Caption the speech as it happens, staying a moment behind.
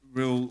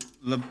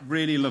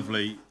really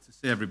lovely to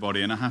see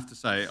everybody, and I have to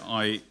say,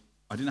 I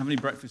didn't have any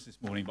breakfast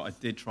this morning, but I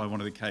did try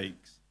one of the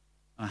cakes,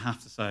 and I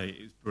have to say,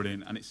 it was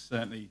brilliant, and it's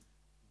certainly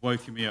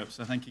woken me up,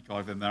 so thank you,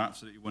 Clive, and they're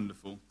absolutely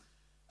wonderful.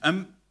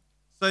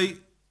 So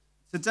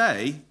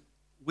today,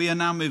 we are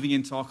now moving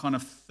into our kind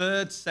of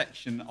third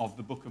section of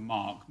the book of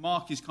Mark.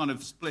 Mark is kind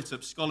of split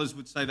up. Scholars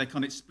would say they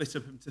kind of split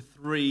up into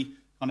three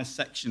kind of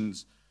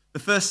sections. The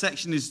first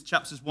section is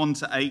chapters 1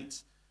 to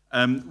 8,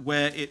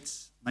 where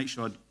it's, make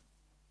sure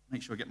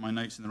I get my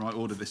notes in the right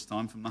order this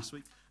time from last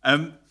week.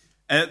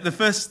 The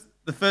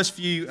first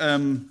few,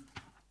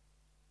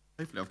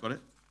 hopefully I've got it.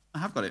 I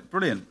have got it.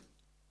 Brilliant.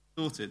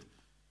 Sorted.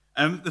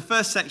 The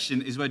first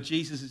section is where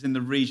Jesus is in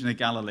the region of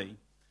Galilee.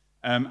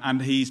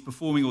 And he's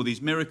performing all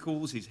these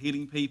miracles, he's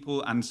healing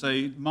people, and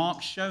so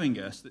Mark's showing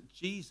us that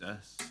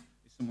Jesus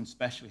is someone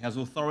special. He has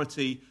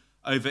authority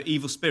over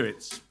evil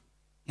spirits.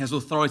 He has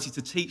authority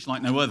to teach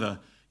like no other.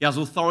 He has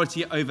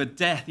authority over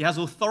death. He has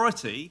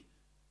authority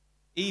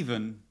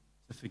even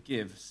to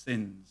forgive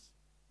sins.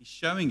 He's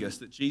showing us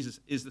that Jesus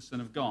is the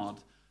Son of God.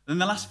 And in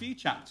the last few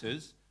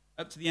chapters,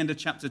 up to the end of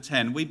chapter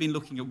 10, we've been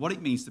looking at what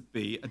it means to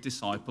be a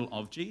disciple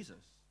of Jesus.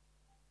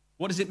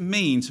 What does it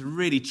mean to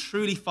really,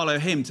 truly follow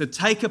him, to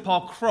take up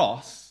our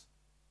cross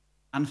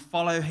and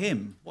follow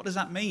him? What does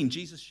that mean?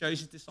 Jesus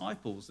shows his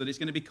disciples that it's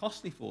going to be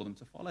costly for them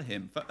to follow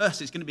him. For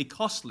us, it's going to be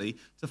costly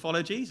to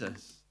follow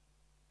Jesus.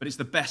 But it's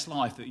the best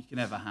life that you can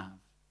ever have.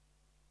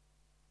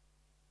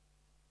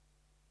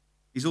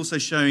 He's also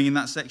showing in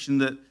that section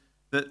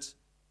that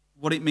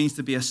what it means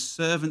to be a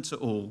servant to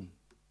all.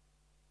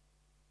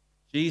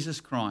 Jesus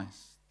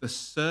Christ, the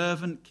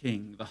servant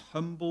king, the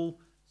humble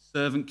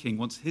servant king,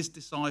 wants his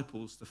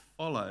disciples to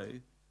follow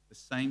the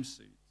same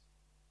suit.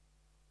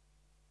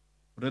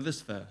 Put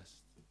others first.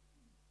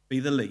 Be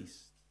the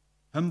least.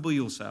 Humble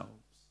yourselves.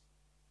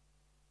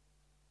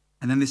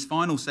 And then this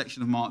final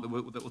section of Mark that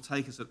will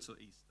take us up to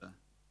Easter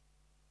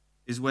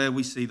is where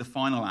we see the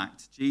final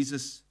act.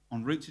 Jesus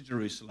en route to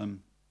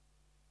Jerusalem,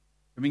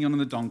 coming on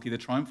the donkey, the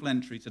triumphal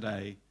entry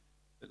today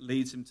that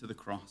leads him to the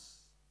cross,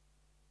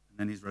 and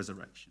then his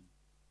resurrection.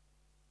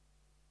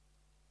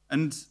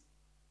 And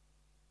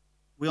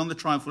we're on the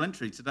triumphal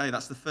entry today.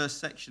 That's the first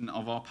section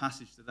of our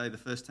passage today, the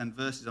first 10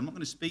 verses. I'm not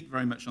going to speak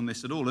very much on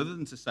this at all, other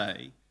than to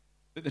say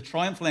that the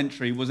triumphal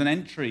entry was an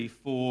entry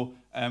for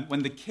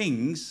when the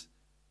kings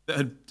that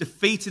had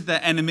defeated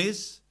their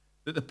enemies,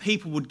 that the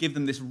people would give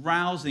them this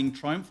rousing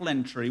triumphal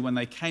entry when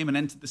they came and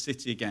entered the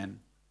city again.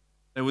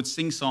 They would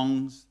sing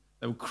songs,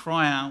 they would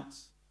cry out,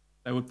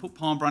 they would put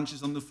palm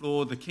branches on the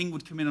floor, the king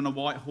would come in on a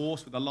white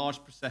horse with a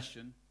large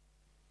procession,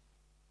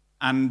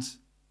 and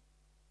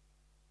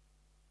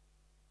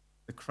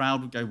the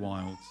crowd would go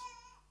wild.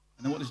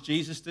 And then what does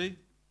Jesus do?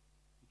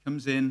 He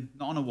comes in,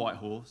 not on a white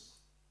horse,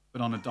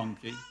 but on a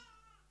donkey.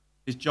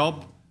 His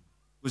job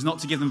was not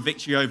to give them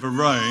victory over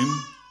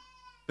Rome,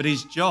 but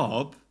his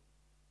job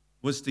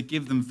was to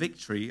give them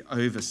victory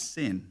over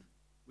sin,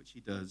 which he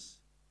does.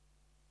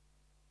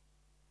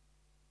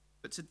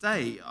 But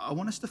today, I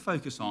want us to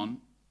focus on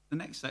the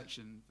next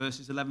section,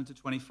 verses 11 to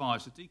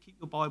 25. So do keep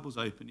your Bibles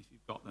open if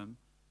you've got them.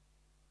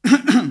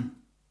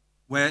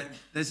 Where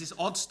there's this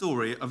odd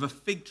story of a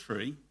fig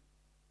tree.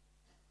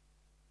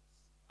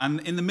 And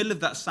in the middle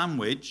of that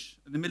sandwich,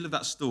 in the middle of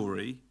that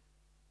story,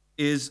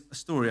 is a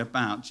story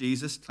about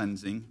Jesus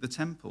cleansing the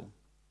temple.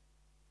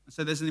 And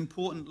so there's an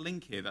important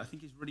link here that I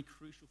think is really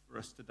crucial for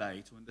us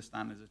today to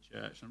understand as a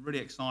church. I'm really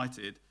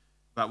excited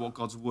about what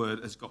God's word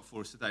has got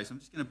for us today. So I'm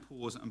just going to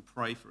pause and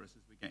pray for us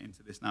as we get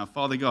into this now.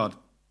 Father God,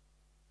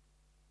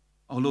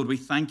 oh Lord, we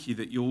thank you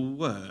that your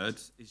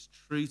word is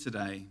true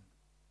today,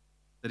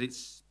 that it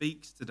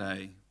speaks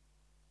today,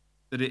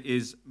 that it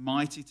is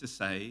mighty to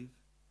save.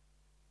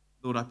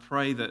 Lord, I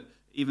pray that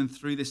even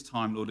through this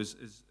time, Lord, as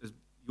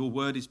your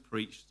word is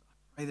preached,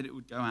 I pray that it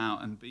would go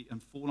out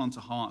and fall onto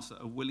hearts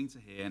that are willing to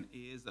hear and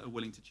ears that are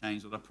willing to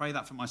change. Lord, I pray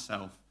that for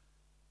myself.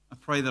 I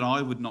pray that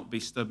I would not be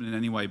stubborn in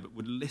any way, but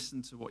would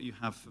listen to what you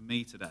have for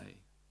me today.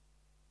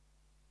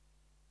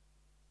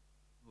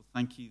 Lord,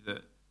 thank you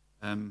that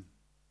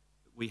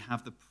we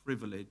have the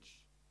privilege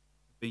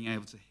of being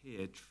able to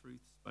hear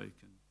truth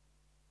spoken.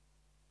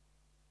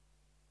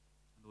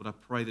 Lord, I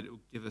pray that it will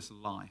give us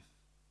life.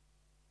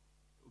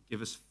 It will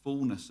give us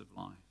fullness of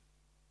life.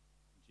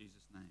 In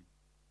Jesus' name,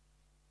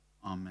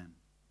 amen.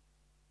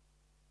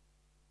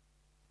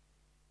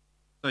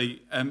 So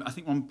I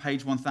think we're on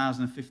page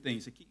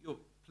 1015. So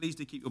please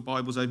do keep your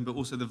Bibles open, but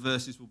also the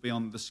verses will be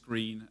on the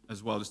screen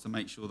as well, just to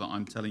make sure that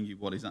I'm telling you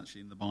what is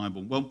actually in the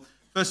Bible. Well,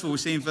 first of all, we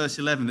see in verse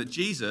 11 that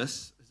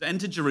Jesus has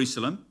entered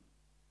Jerusalem.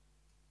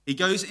 He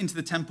goes into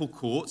the temple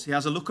courts. He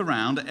has a look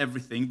around at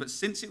everything, but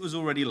since it was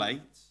already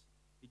late,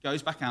 he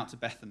goes back out to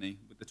Bethany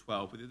with the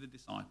 12, with the other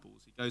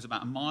disciples. He goes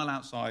about a mile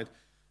outside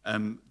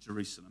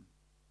Jerusalem.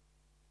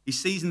 He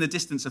sees in the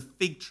distance a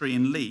fig tree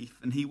in leaf,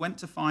 and he went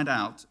to find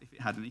out if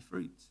it had any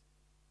fruit.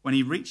 When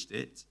he reached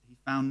it, he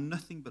found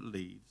nothing but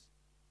leaves,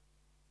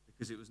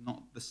 because it was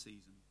not the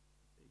season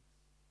of figs.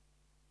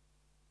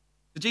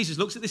 So Jesus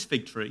looks at this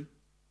fig tree.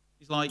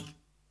 He's like,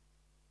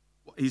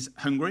 he's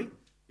hungry.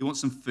 He wants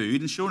some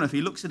food. And sure enough,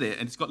 he looks at it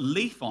and it's got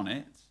leaf on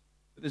it,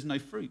 but there's no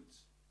fruit.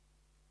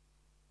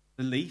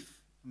 The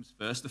leaf comes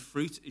first. The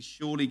fruit is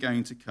surely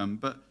going to come,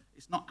 but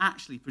it's not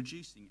actually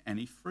producing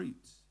any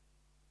fruit.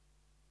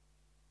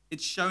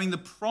 It's showing the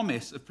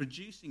promise of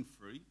producing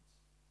fruit,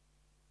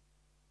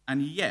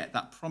 and yet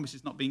that promise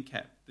is not being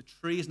kept. The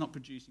tree is not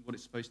producing what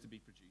it's supposed to be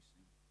producing.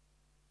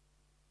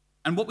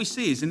 And what we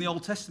see is in the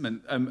Old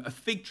Testament, a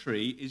fig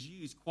tree is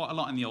used quite a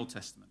lot in the Old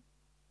Testament.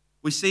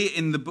 We see it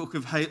in the book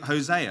of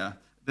Hosea.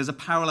 There's a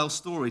parallel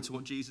story to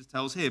what Jesus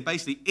tells here.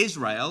 Basically,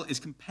 Israel is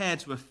compared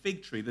to a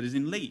fig tree that is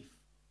in leaf.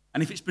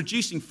 And if it's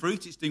producing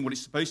fruit, it's doing what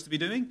it's supposed to be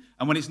doing.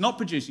 And when it's not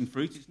producing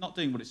fruit, it's not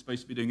doing what it's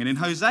supposed to be doing. And in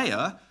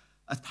Hosea,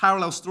 a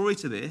parallel story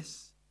to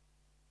this,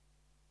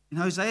 in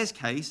Hosea's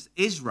case,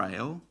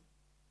 Israel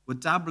were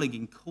dabbling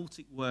in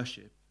cultic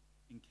worship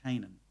in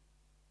Canaan.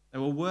 They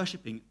were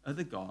worshipping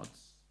other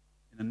gods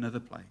in another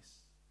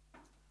place.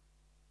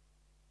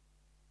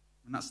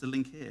 And that's the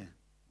link here,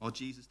 while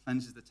Jesus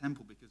cleanses the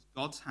temple, because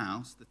God's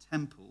house, the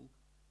temple,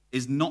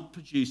 is not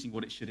producing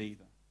what it should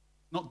either.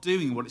 Not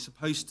doing what it's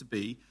supposed to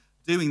be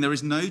doing. There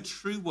is no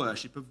true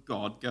worship of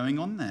God going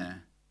on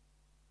there.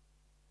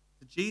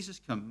 So Jesus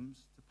comes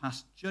to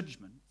pass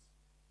judgment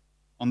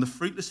on the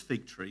fruitless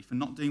fig tree for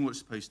not doing what it's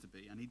supposed to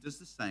be, and he does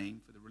the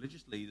same for the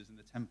religious leaders in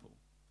the temple,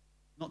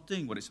 not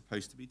doing what it's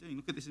supposed to be doing.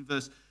 Look at this in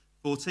verse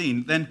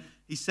 14. Then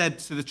he said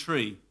to the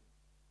tree,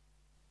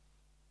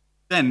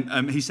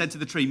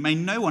 may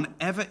no one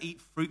ever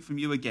eat fruit from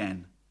you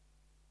again.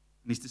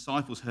 And his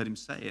disciples heard him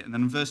say it. And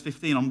then in verse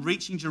 15, on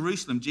reaching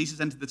Jerusalem,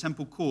 Jesus entered the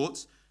temple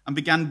courts and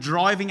began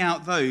driving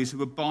out those who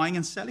were buying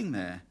and selling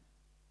there.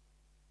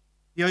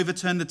 He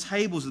overturned the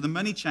tables of the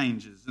money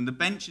changers and the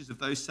benches of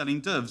those selling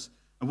doves,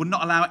 and would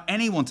not allow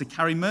anyone to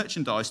carry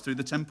merchandise through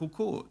the temple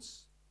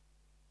courts.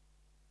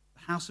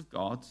 The house of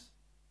God has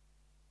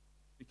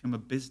become a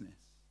business.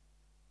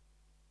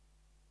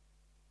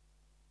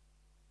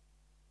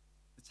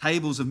 The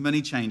tables of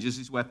money changers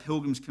is where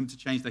pilgrims come to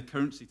change their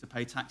currency to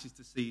pay taxes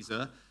to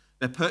Caesar.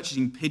 They're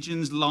purchasing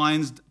pigeons,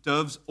 lions,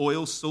 doves,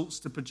 oil, salts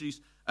to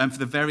produce for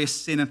the various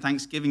sin and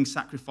thanksgiving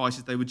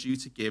sacrifices they were due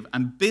to give,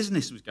 and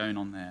business was going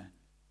on there.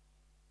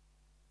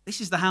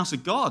 This is the house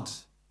of God,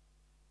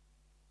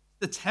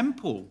 the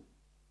temple.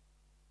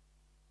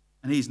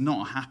 And he's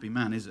not a happy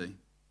man, is he?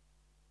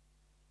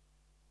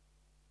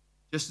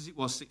 Just as it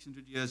was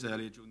 600 years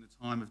earlier during the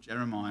time of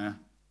Jeremiah,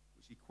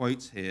 which he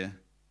quotes here,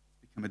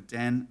 it's become a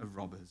den of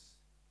robbers.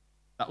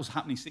 That was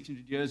happening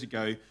 600 years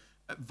ago.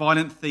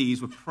 Violent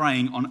thieves were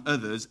preying on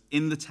others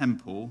in the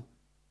temple.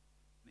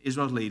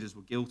 Israel's leaders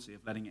were guilty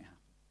of letting it happen.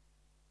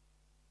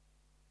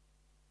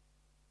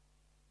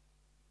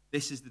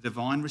 This is the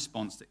divine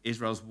response to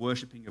Israel's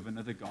worshipping of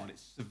another God.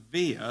 It's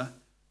severe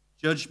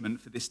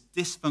judgment for this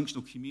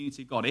dysfunctional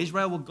community of God.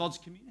 Israel were God's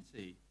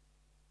community,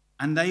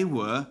 and they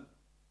were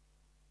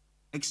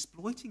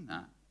exploiting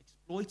that,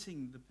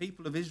 exploiting the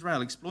people of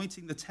Israel,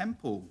 exploiting the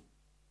temple.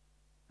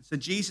 And so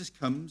Jesus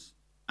comes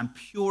and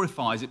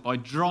purifies it by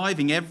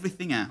driving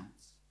everything out,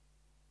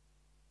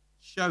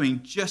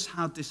 showing just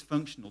how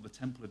dysfunctional the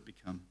temple had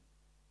become.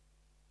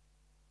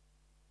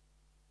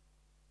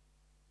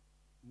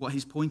 What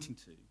he's pointing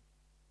to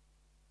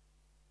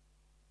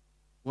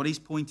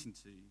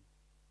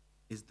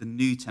is the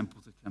new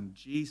temple to come.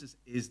 Jesus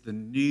is the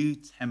new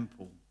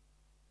temple.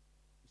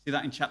 You see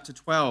that in chapter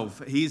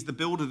 12. He is the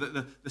builder,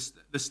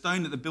 the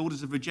stone that the builders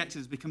have rejected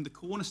has become the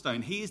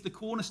cornerstone. He is the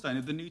cornerstone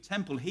of the new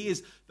temple. He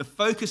is the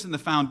focus and the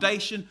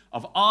foundation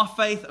of our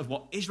faith, of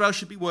what Israel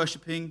should be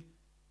worshipping.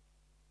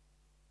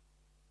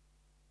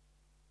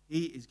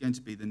 He is going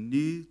to be the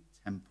new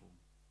temple.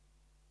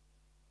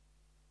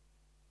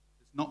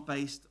 It's not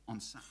based on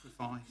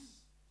sacrifice.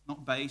 It's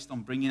not based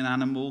on bringing an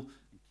animal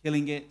and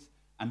killing it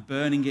and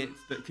burning it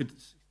that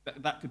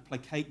could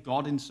placate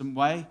God in some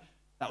way.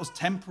 That was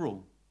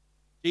temporal.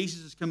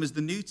 Jesus has come as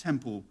the new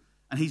temple,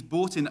 and he's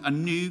brought in a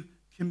new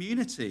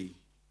community.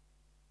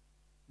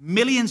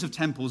 Millions of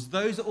temples,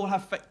 those that all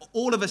have faith,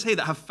 all of us here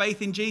that have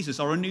faith in Jesus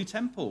are a new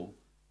temple.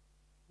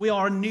 We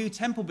are a new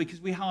temple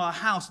because we are a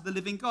house of the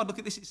living God. Look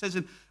at this. It says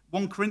in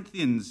 1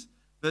 Corinthians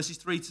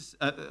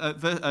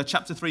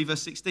chapter 3,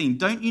 verse 16.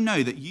 Don't you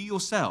know that you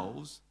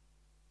yourselves,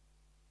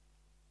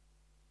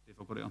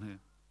 if I've got it on here,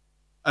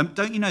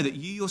 don't you know that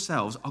you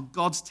yourselves are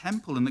God's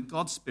temple and that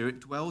God's Spirit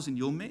dwells in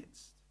your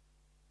midst?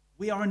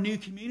 We are a new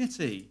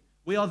community.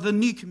 We are the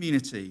new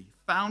community,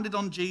 founded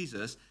on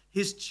Jesus,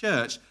 his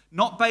church,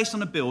 not based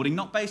on a building,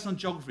 not based on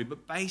geography,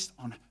 but based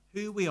on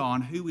who we are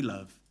and who we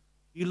love.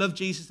 You love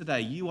Jesus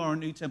today, you are a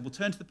new temple.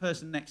 Turn to the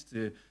person next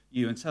to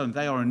you and tell them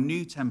they are a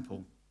new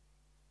temple.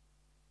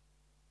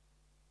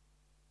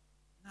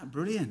 Isn't that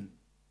brilliant?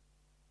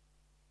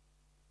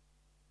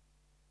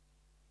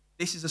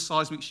 This is a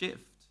seismic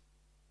shift.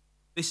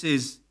 This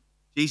is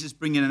Jesus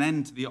bringing an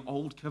end to the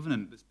old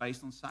covenant that's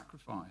based on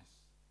sacrifice.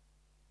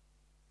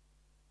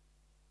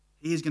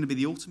 He is going to be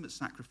the ultimate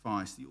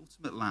sacrifice, the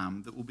ultimate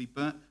lamb that will be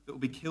burnt, that will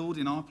be killed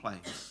in our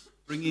place,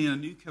 bringing in a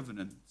new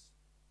covenant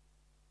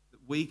that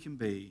we can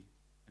be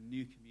a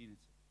new community.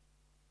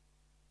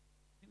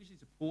 I think we just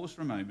need to pause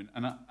for a moment.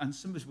 And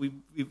some of us,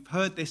 we've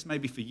heard this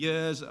maybe for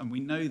years and we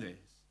know this.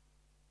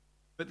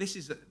 But this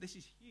is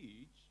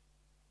huge.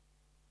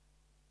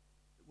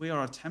 We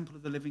are a temple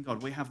of the living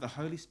God. We have the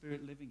Holy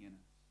Spirit living in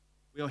us.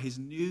 We are his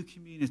new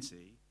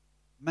community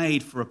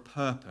made for a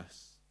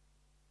purpose.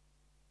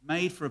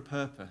 Made for a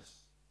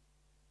purpose.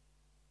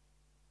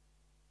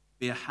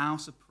 Be a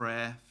house of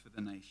prayer for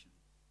the nations.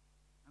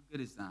 How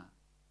good is that?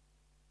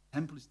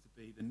 Temple is to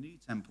be the new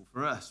temple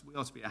for us. We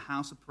are to be a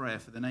house of prayer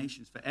for the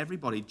nations, for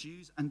everybody,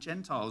 Jews and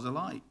Gentiles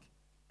alike.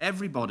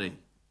 Everybody.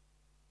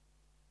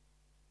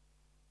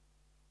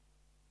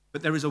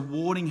 But there is a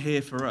warning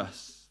here for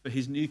us, for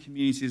his new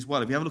community as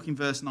well. If you have a look in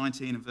verse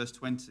 19 and verse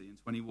 20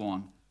 and 21,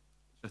 which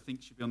I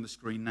think should be on the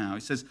screen now,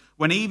 it says,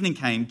 when evening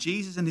came,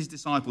 Jesus and his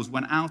disciples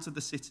went out of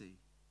the city.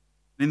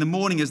 And in the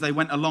morning as they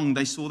went along,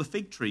 they saw the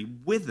fig tree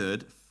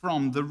withered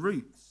from the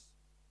roots.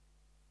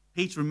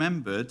 Peter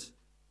remembered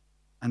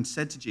and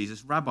said to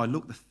Jesus, Rabbi,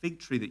 look, the fig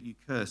tree that you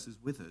cursed has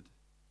withered.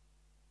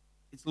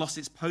 It's lost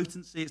its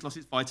potency, it's lost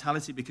its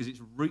vitality because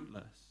it's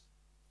rootless.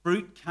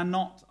 Fruit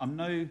cannot, I'm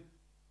no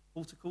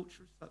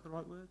horticulturist, is that the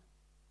right word?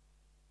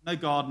 No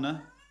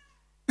gardener.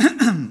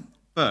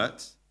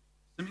 But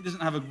something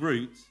doesn't have a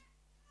root,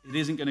 it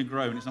isn't going to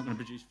grow and it's not going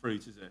to produce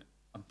fruit, is it?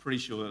 I'm pretty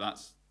sure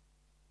that's...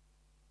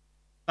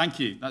 Thank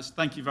you.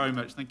 Thank you very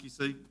much. Thank you,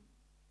 Sue.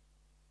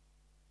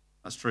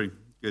 That's true.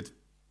 Good.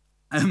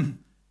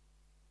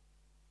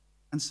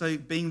 And so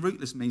being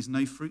rootless means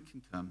no fruit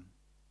can come.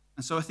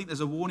 And so I think there's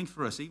a warning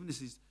for us, even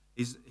as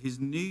his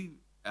new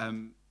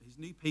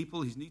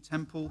people, his new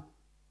temple,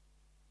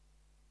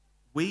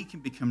 we can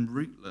become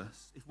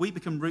rootless. If we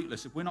become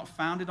rootless, if we're not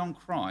founded on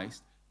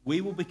Christ,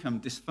 we will become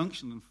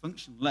dysfunctional and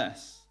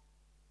functionless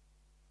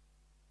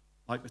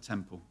like the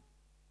temple.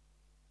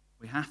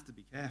 We have to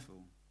be careful.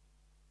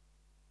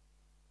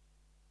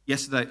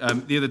 Yesterday,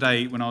 the other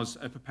day when I was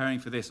preparing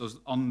for this, I was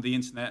on the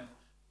internet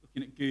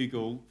looking at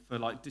Google for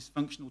like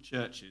dysfunctional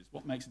churches.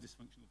 What makes a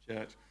dysfunctional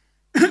church?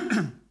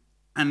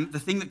 And the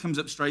thing that comes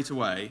up straight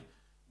away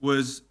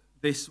was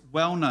this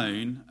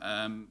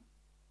well-known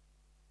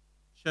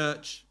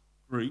church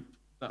group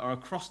that are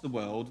across the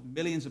world,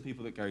 millions of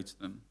people that go to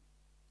them.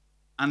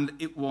 And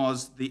it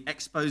was the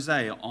expose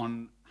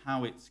on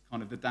how it's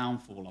kind of the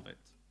downfall of it.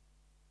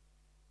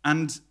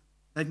 And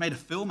they've made a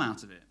film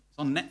out of it. It's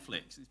on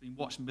Netflix. It's been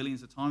watched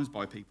millions of times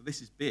by people. This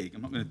is big.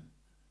 I'm not going to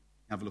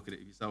have a look at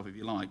it yourself if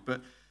you like.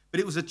 But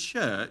it was a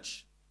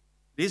church.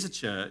 It is a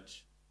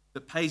church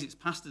that pays its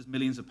pastors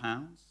millions of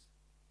pounds,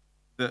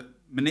 that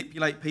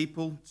manipulate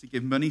people to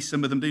give money.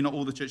 Some of them do, not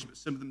all the churches, but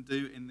some of them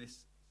do in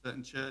this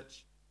certain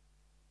church.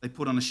 They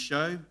put on a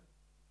show.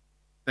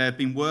 There have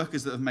been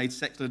workers that have made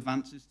sexual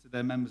advances to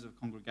their members of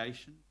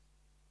congregation.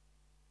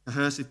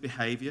 Coercive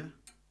behaviour.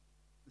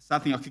 The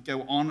sad thing, I could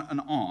go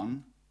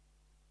on,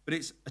 but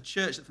it's a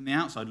church that from the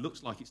outside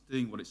looks like it's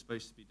doing what it's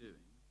supposed to be doing.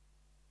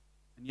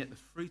 And yet the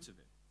fruit of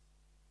it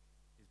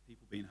is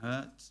people being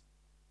hurt,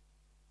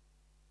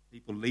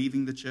 people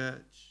leaving the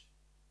church,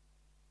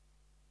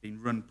 being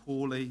run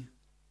poorly,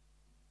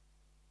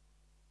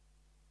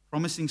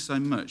 promising so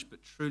much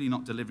but truly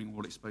not delivering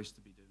what it's supposed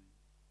to be doing.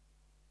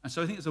 And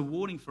so I think there's a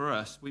warning for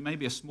us. We may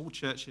be a small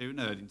church here in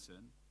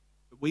Erdington,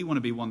 but we want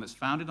to be one that's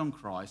founded on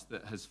Christ,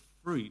 that has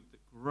fruit that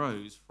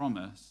grows from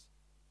us,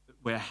 that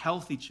we're a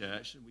healthy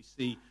church, and we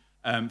see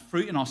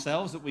fruit in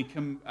ourselves, that we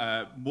become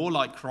more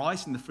like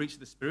Christ in the fruits of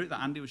the Spirit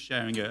that Andy was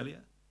sharing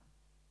earlier.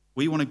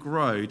 We want to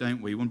grow,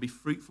 don't we? We want to be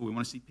fruitful. We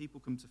want to see people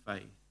come to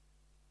faith.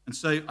 And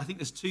so I think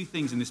there's two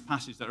things in this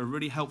passage that are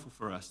really helpful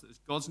for us, that it's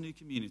God's new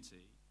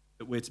community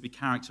that we're to be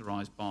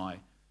characterized by.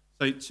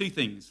 So two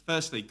things.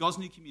 Firstly, God's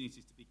new community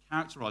is to be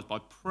characterized by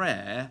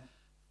prayer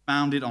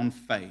founded on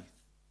faith.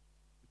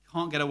 We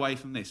can't get away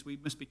from this. We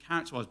must be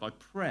characterized by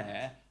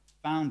prayer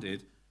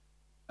founded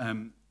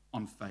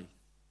on faith.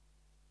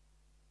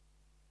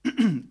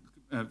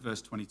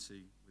 Verse 22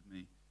 with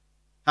me.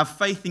 Have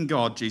faith in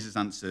God, Jesus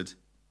answered.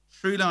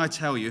 Truly I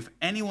tell you, if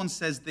anyone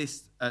says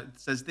this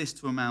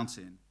to a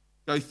mountain,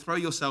 go throw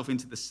yourself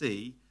into the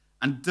sea,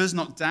 and does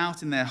not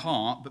doubt in their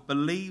heart, but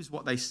believes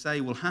what they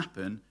say will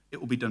happen, it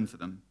will be done for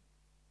them.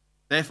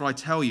 Therefore I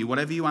tell you,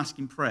 whatever you ask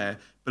in prayer,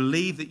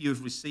 believe that you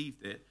have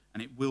received it,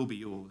 and it will be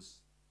yours.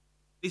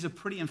 These are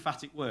pretty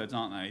emphatic words,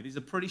 aren't they? These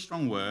are pretty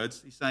strong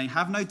words. He's saying,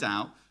 have no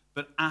doubt,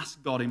 but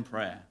ask God in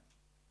prayer.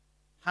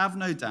 Have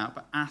no doubt,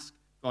 but ask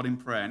God in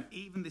prayer. And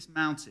even this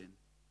mountain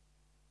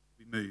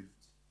will be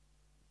moved,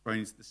 thrown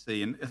into the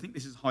sea. And I think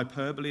this is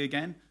hyperbole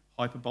again,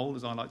 hyperbole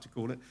as I like to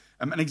call it,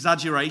 an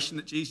exaggeration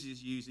that Jesus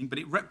is using, but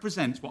it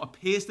represents what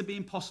appears to be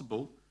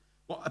impossible,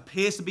 what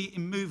appears to be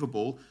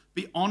immovable,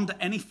 beyond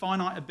any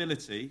finite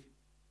ability,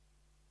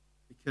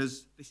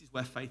 because this is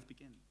where faith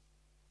begins.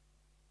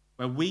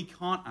 Where we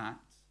can't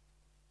act,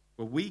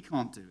 where we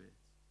can't do it,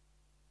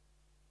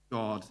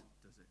 God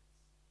does it.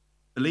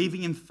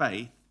 Believing in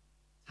faith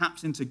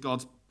taps into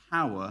God's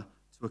power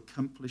to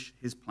accomplish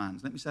his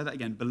plans. Let me say that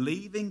again.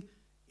 Believing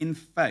in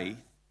faith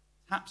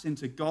taps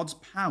into God's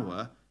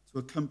power to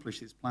accomplish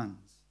his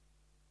plans.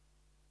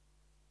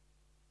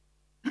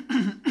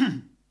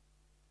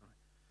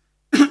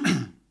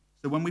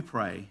 So when we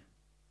pray,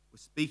 we're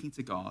speaking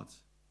to God.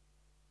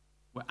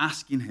 We're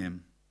asking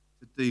him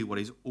to do what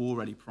he's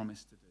already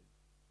promised to do.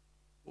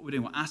 What we're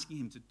doing, we're asking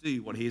him to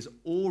do what he has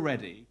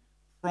already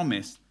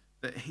promised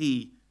that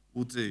he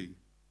will do.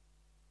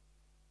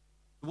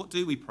 So what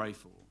do we pray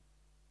for?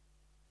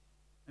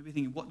 Maybe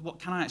thinking, what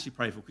can I actually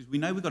pray for? Because we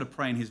know we've got to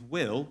pray in his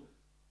will,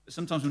 but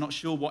sometimes we're not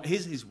sure what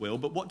is his will.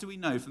 But what do we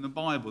know from the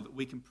Bible that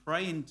we can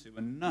pray into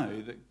and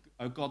know that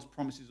God's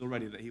promises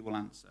already that he will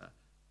answer?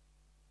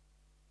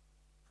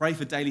 Pray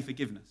for daily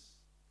forgiveness.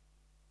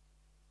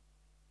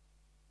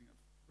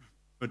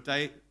 For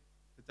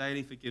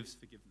daily forgiveness.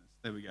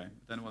 There we go. I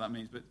don't know what that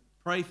means, but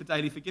pray for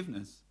daily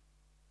forgiveness.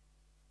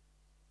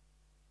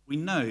 We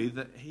know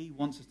that he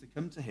wants us to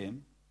come to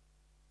him,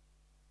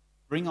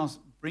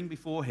 bring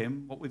before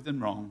him what we've done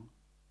wrong,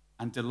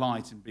 and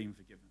delight in being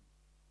forgiven.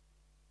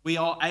 We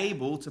are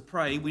able to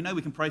pray. We know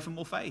we can pray for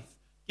more faith.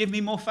 Give me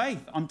more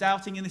faith. I'm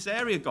doubting in this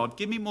area, God.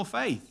 Give me more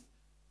faith.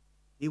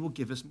 He will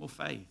give us more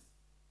faith.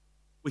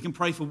 We can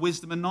pray for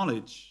wisdom and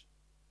knowledge.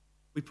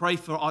 We pray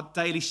for our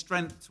daily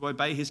strength to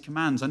obey his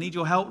commands. I need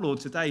your help, Lord,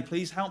 today.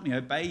 Please help me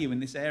obey you in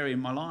this area in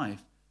my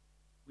life.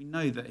 We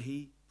know that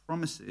he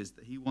promises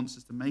that he wants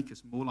us to make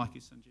us more like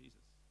his son Jesus.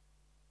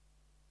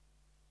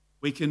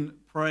 We can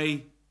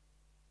pray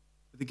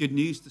for the good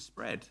news to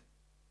spread.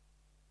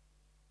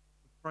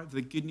 We pray for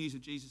the good news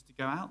of Jesus to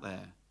go out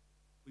there.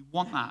 We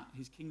want that,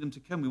 his kingdom to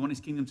come. We want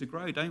his kingdom to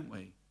grow, don't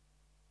we?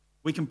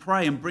 We can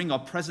pray and bring our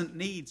present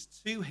needs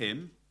to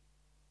him,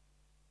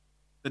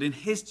 that in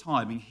his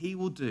timing he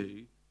will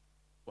do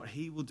what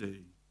he will do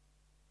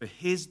for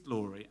his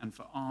glory and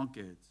for our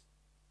good.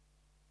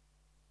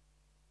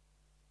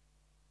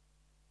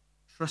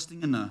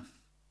 Trusting enough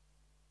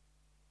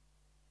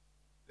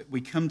that we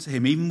come to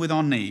him even with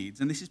our needs,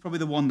 and this is probably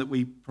the one that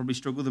we probably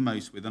struggle the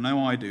most with, I know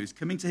I do, is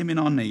coming to him in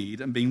our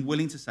need and being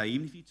willing to say,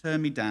 even if you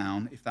turn me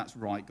down, if that's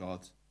right,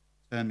 God,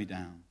 turn me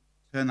down.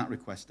 Turn that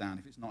request down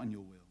if it's not in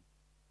your will.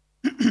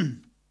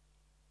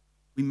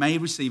 We may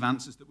receive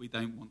answers that we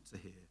don't want to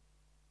hear.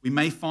 We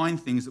may find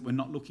things that we're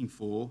not looking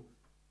for,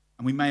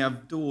 and we may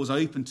have doors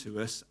open to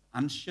us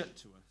and shut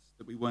to us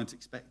that we weren't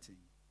expecting.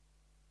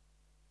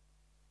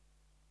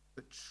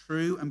 But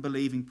true and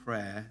believing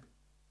prayer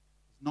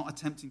is not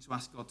attempting to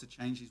ask God to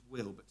change his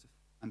will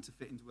and to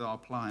fit into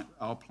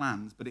our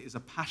plans, but it is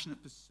a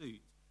passionate pursuit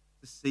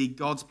to see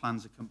God's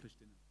plans accomplished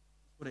in us.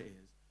 That's what it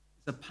is.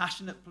 It's a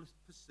passionate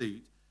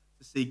pursuit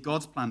to see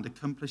God's plan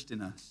accomplished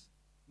in us.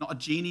 Not a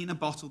genie in a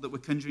bottle that we're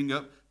conjuring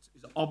up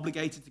is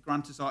obligated to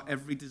grant us our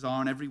every desire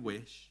and every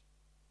wish,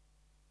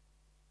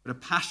 but a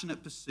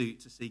passionate pursuit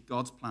to see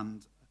God's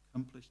plans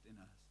accomplished in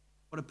us.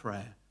 What a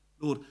prayer.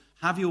 Lord,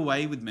 have your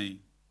way with me.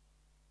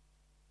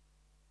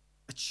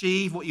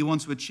 Achieve what you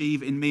want to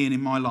achieve in me and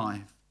in my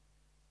life.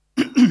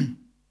 But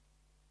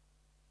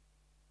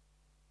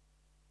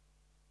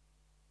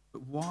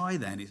why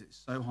then is it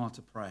so hard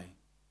to pray?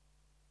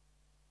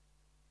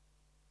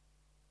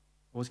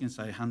 I was going to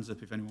say hands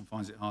up if anyone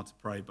finds it hard to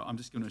pray, but I'm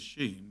just going to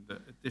assume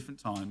that at different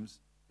times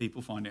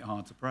people find it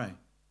hard to pray.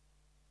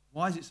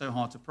 Why is it so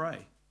hard to pray?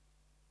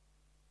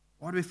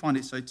 Why do we find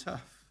it so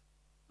tough?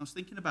 I was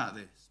thinking about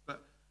this,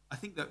 but I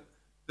think that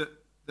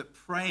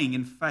praying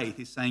in faith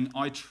is saying,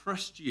 I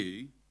trust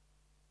you,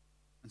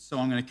 and so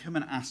I'm going to come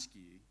and ask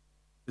you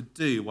to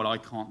do what I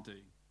can't do.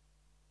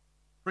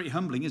 Pretty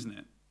humbling, isn't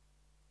it?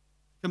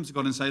 Come to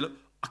God and say, look,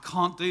 I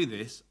can't do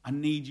this. I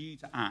need you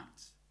to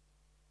act.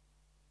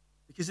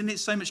 Because isn't it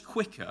so much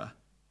quicker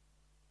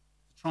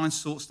to try and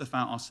sort stuff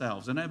out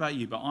ourselves? I don't know about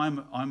you, but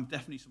I'm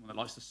definitely someone that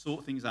likes to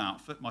sort things out.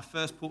 My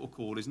first port of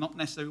call is not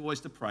necessarily always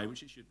to pray,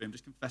 which it should be. I'm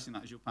just confessing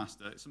that as your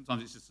pastor.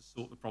 Sometimes it's just to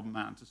sort the problem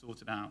out and to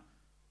sort it out.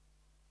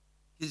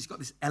 Because it's got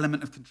this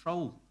element of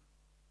control,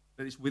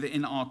 that it's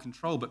within our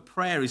control. But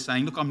prayer is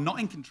saying, look, I'm not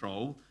in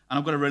control, and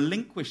I've got to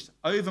relinquish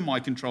over my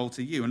control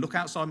to you and look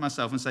outside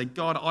myself and say,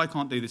 God, I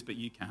can't do this, but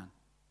you can.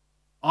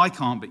 I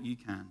can't, but you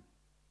can.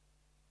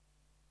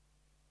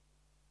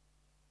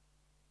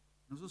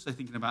 I was also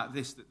thinking about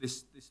this, that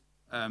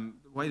the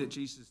way that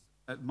Jesus,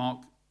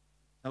 Mark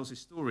tells his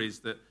story is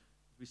that,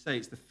 as we say,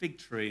 it's the fig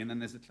tree and then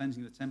there's the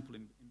cleansing of the temple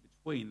in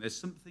between. There's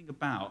something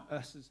about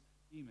us as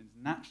humans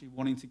naturally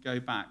wanting to go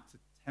back to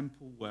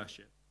temple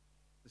worship,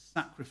 to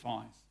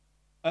sacrifice,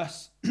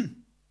 us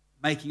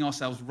making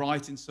ourselves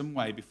right in some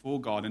way before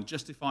God and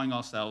justifying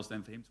ourselves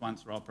then for him to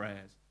answer our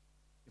prayers.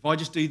 If I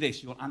just do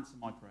this, you'll answer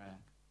my prayer.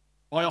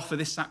 If I offer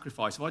this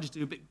sacrifice, if I just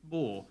do a bit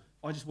more,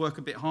 if I just work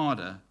a bit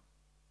harder.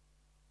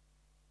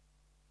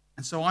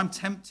 And so I'm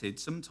tempted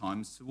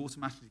sometimes to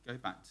automatically go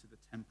back to the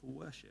temple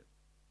worship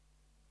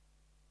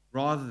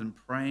rather than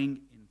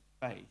praying in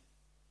faith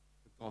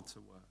for God to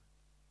work.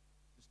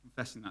 Just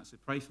confessing that. So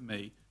pray for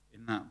me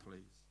in that, please.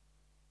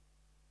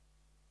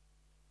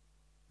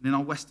 And in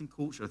our Western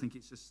culture, I think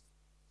it's just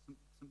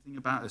something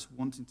about us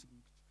wanting to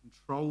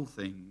control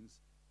things.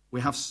 We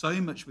have so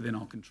much within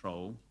our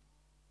control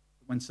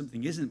that when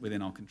something isn't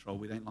within our control,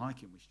 we don't like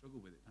it and we struggle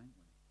with it, don't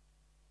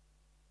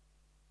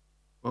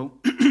we? Well,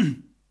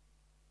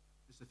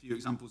 just a few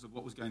examples of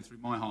what was going through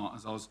my heart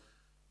as I was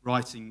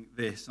writing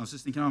this. And I was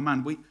just thinking, oh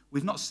man,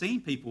 we've not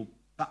seen people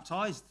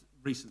baptized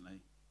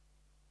recently.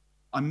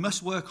 I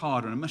must work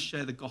harder and I must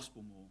share the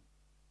gospel more.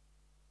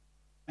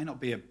 It may not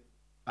be a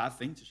bad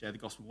thing to share the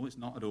gospel more, it's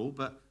not at all,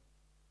 but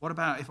what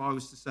about if I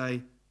was to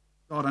say,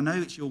 God, I know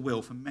it's your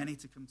will for many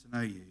to come to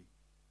know you.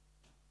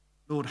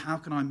 Lord, how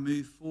can I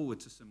move forward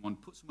to someone,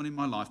 put someone in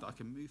my life that I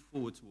can move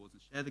forward towards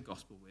and share the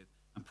gospel with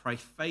and pray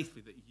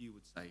faithfully that you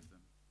would save them?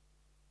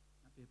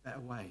 That'd be a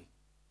better way.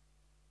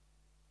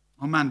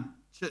 Oh man,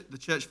 the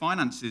church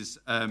finances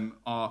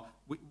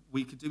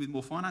we could do with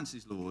more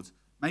finances, Lord.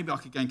 Maybe I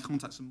could go and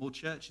contact some more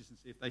churches and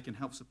see if they can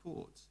help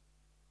support.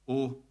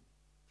 Or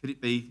could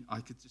it be I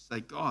could just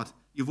say, God,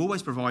 you've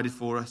always provided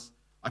for us.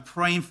 I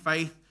pray in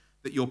faith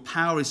that your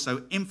power is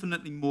so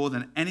infinitely more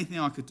than anything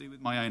I could do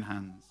with my own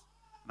hands.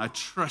 And I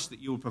trust that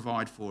you will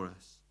provide for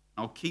us.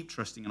 I'll keep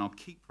trusting and I'll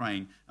keep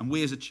praying. And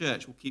we as a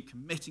church will keep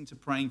committing to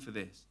praying for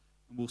this.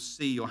 And we'll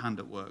see your hand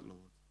at work, Lord.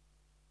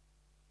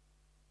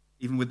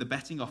 Even with the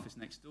betting office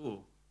next door.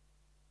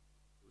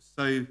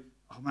 So,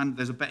 oh man,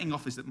 there's a betting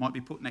office that might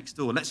be put next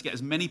door. Let's get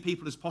as many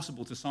people as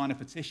possible to sign a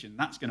petition.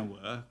 That's going to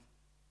work.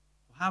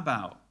 Well, how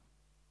about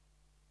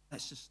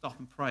let's just stop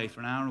and pray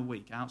for an hour a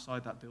week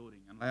outside that building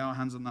and lay our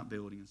hands on that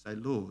building and say,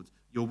 Lord,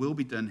 your will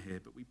be done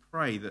here. But we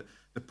pray that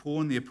the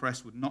poor and the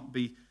oppressed would not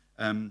be,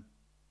 the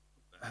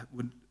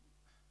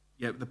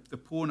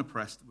poor and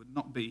oppressed would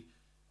not be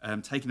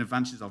taken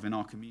advantage of in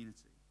our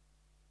community.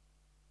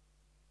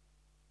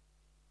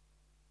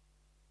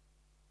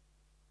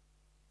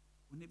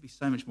 Wouldn't it be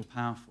so much more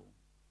powerful,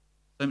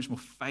 so much more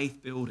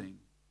faith building?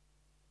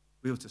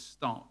 We were to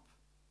stop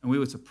and we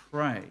were to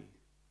pray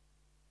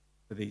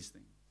for these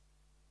things.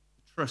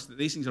 To trust that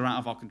these things are out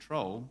of our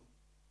control.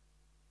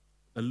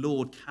 The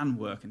Lord can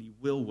work and he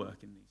will work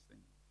in these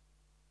things.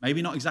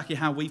 Maybe not exactly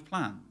how we've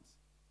planned,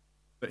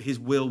 but his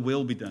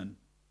will be done.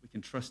 We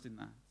can trust in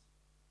that.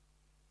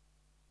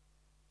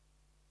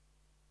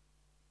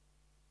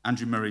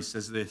 Andrew Murray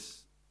says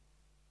this.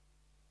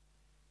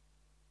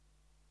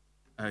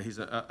 He's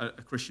a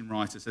Christian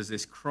writer, says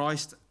this: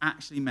 Christ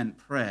actually meant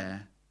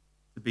prayer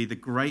to be the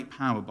great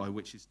power by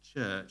which his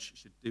church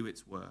should do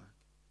its work.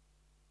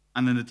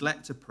 And the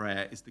neglect of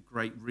prayer is the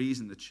great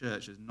reason the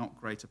church has not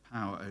greater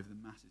power over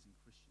the masses in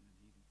Christian and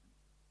heathen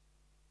countries.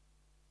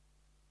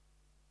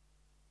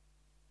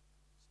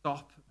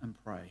 Stop and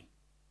pray.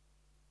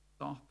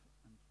 Stop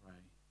and pray.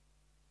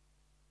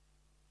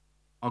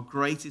 Our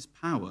greatest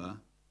power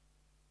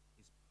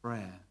is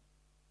prayer.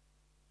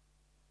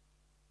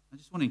 I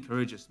just want to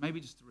encourage us,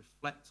 maybe just to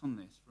reflect on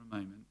this for a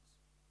moment.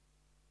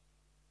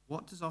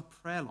 What does our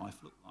prayer life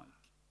look like?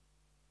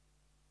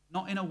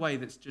 Not in a way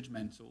that's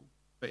judgmental,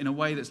 but in a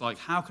way that's like,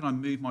 how can I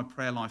move my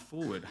prayer life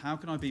forward? How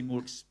can I be more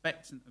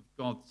expectant of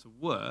God to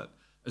work,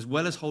 as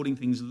well as holding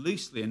things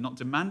loosely and not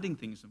demanding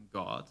things from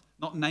God,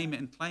 not name it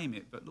and claim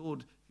it, but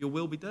Lord, your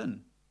will be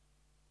done.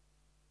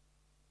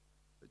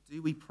 But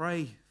do we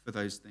pray for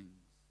those things?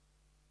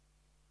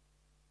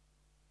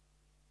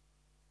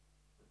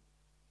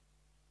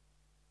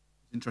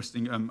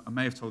 Interesting, I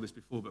may have told this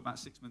before, but about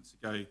 6 months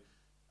ago,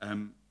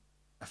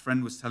 a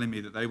friend was telling me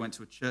that they went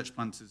to a church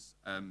planters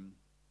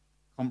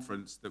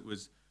conference that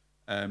was,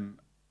 and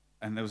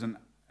there was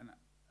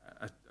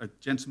a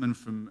gentleman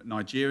from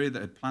Nigeria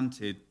that had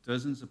planted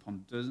dozens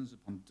upon dozens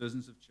upon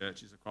dozens of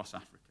churches across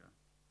Africa.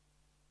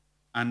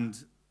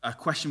 And a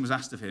question was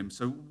asked of him,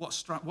 so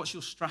what's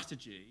your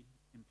strategy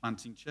in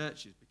planting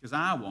churches? Because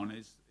our one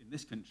is, in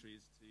this country,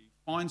 is to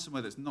find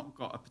somewhere that's not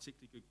got a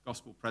particularly good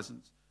gospel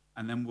presence,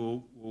 and then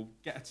we'll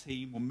get a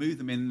team, we'll move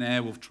them in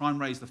there, we'll try and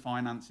raise the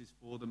finances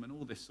for them and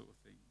all this sort of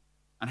thing.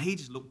 And he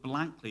just looked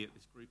blankly at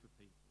this group of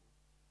people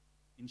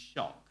in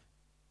shock.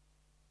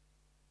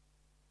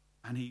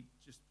 And he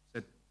just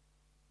said,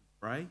 we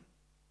pray,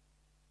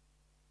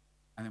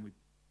 and then we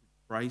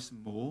pray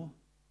some more,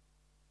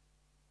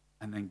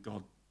 and then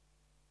God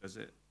does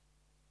it.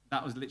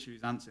 That was literally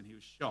his answer, and he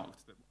was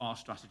shocked that our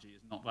strategy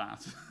is not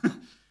that.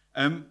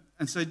 And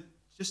so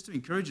just to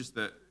encourage us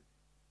that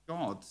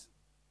God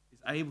is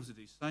able to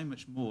do so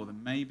much more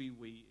than maybe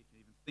we can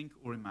even think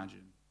or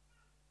imagine.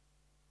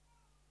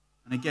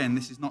 And again,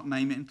 this is not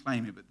name it and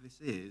claim it, but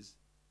this is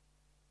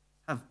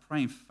have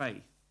praying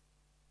faith.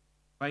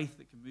 Faith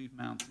that can move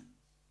mountains.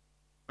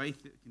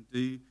 Faith that can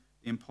do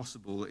the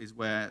impossible is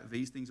where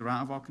these things are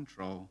out of our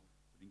control,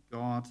 but in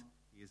God,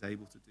 he is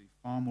able to do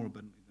far more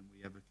abundantly than we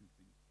ever can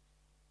think.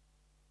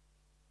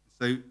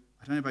 So,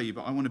 I don't know about you,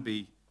 but I want to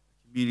be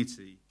a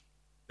community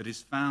that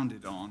is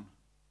founded on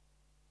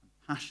and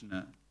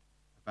passionate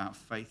about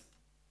faith,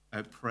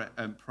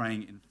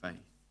 praying in faith.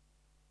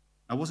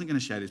 I wasn't going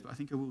to share this, but I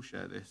think I will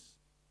share this.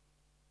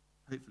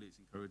 Hopefully it's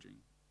encouraging.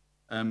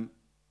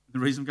 The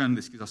reason I'm going to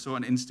this is because I saw it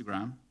on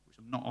Instagram, which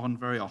I'm not on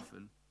very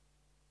often,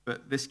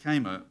 but this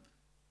came up.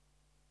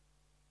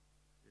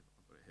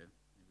 I've got it here.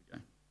 Here we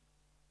go.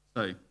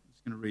 So I'm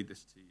just going to read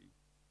this to you,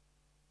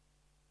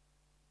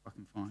 if I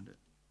can find it.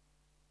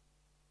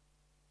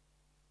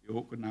 You're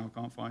awkward now, I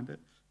can't find it.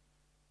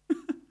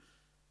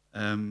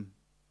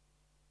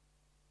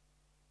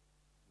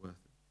 Worth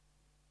it.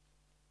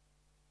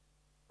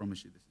 I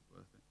promise you this is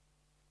worth it.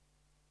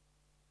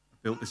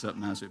 built this up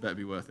now, so it better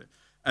be worth it.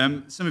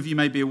 Some of you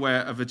may be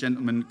aware of a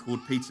gentleman called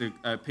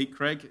Pete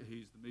Craig,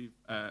 who's the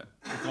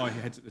guy who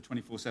heads up the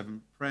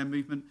 24/7 prayer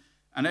movement.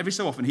 And every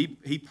so often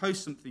he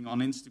posts something on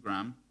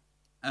Instagram.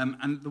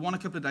 And the one a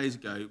couple of days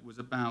ago was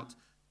about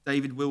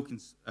David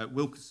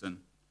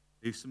Wilkerson,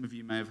 who some of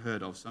you may have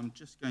heard of. So I'm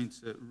just going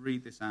to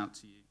read this out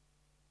to you.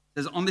 It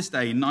says, on this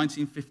day in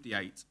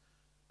 1958,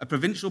 a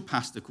provincial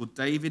pastor called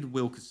David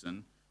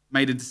Wilkerson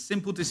made a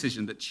simple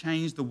decision that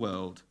changed the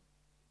world.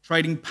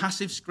 Trading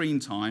passive screen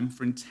time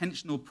for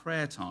intentional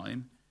prayer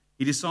time,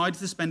 he decided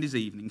to spend his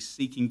evenings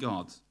seeking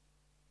God.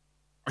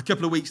 A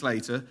couple of weeks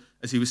later,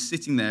 as he was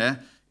sitting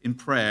there in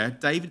prayer,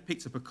 David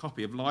picked up a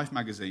copy of Life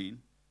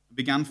magazine and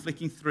began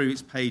flicking through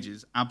its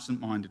pages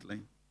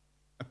absent-mindedly.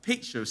 A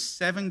picture of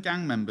 7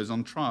 gang members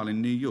on trial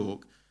in New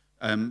York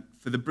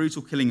for the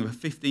brutal killing of a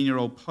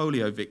 15-year-old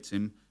polio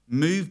victim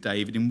moved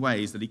David in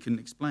ways that he couldn't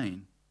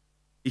explain.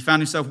 He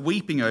found himself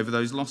weeping over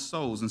those lost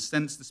souls and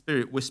sensed the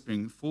Spirit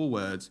whispering 4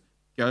 words,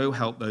 "Go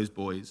help those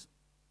boys."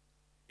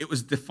 It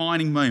was a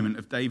defining moment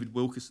of David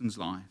Wilkerson's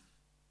life.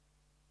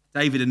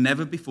 David had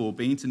never before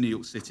been to New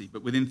York City,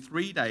 but within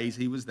 3 days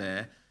he was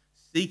there,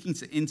 seeking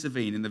to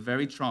intervene in the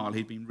very trial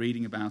he'd been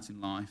reading about in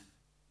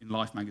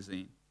Life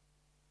magazine.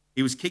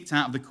 He was kicked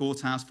out of the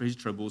courthouse for his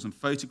troubles and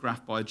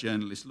photographed by a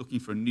journalist looking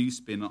for a new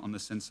spin on the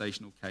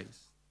sensational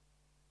case.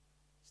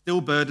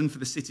 Still burdened for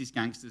the city's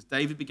gangsters,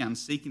 David began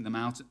seeking them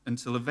out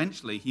until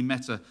eventually he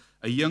met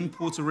a young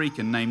Puerto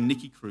Rican named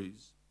Nicky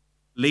Cruz,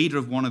 leader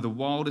of one of the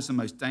wildest and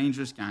most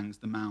dangerous gangs,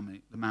 the Mau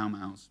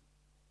Maus.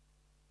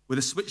 With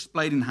a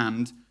switchblade in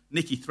hand,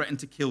 Nicky threatened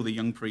to kill the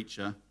young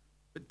preacher,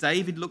 but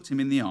David looked him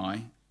in the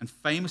eye and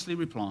famously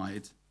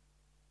replied,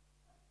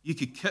 "You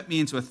could cut me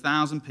into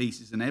 1,000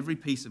 pieces and every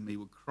piece of me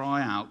would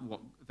cry out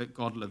that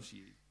God loves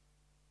you."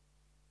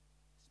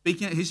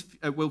 Speaking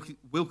at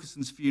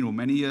Wilkerson's funeral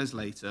many years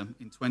later,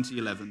 in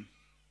 2011,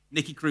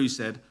 Nicky Cruz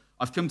said,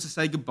 "I've come to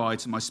say goodbye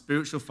to my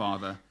spiritual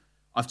father.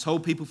 I've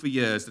told people for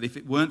years that if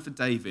it weren't for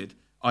David,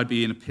 I'd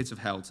be in a pit of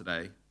hell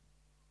today."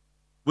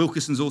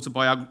 Wilkerson's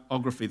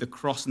autobiography, The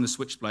Cross and the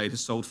Switchblade,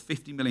 has sold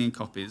 50 million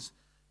copies,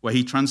 where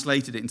he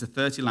translated it into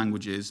 30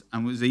 languages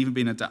and was even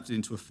being adapted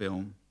into a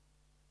film.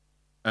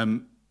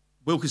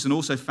 Wilkerson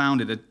also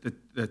founded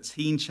the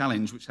Teen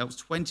Challenge, which helps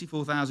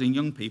 24,000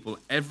 young people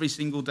every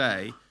single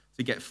day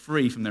to get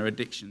free from their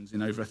addictions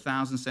in over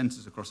 1,000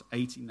 centres across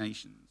 80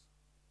 nations.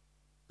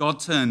 God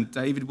turned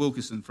David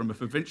Wilkerson from a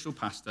provincial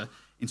pastor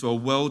into a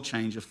world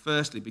changer,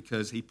 firstly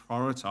because he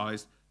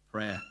prioritised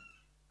prayer,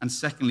 and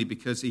secondly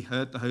because he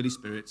heard the Holy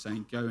Spirit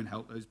saying, "Go and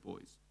help those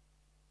boys."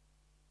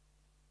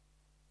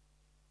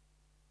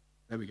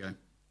 There we go.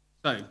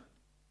 So,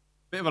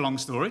 bit of a long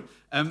story,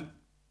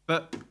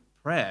 but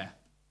prayer.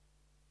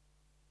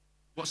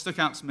 What stuck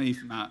out to me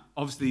from that,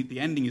 obviously the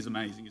ending is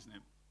amazing, isn't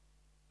it?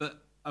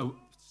 But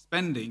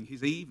spending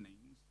his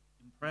evenings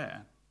in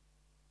prayer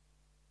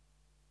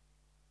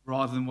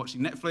rather than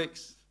watching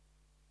Netflix.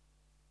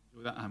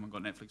 Enjoy that, I haven't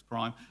got Netflix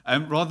Prime.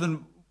 Rather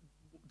than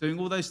doing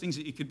all those things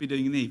that you could be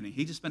doing in the evening,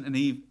 he just spent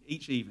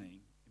each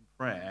evening in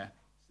prayer,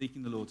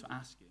 seeking the Lord to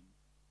ask him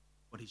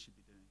what he should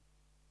be doing.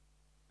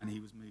 And he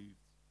was moved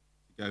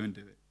to go and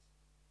do it.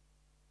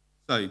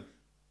 So,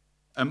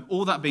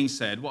 all that being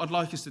said, what I'd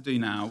like us to do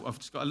now, I've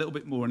just got a little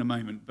bit more in a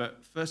moment,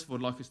 but first of all,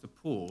 I'd like us to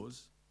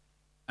pause,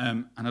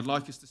 and I'd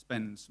like us to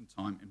spend some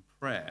time in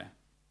prayer.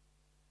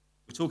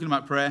 We're talking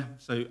about prayer,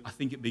 so I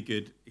think it'd be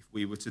good if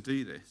we were to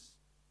do this.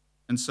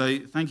 And so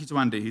thank you to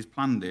Andy, who's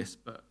planned this,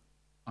 but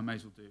I may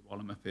as well do it while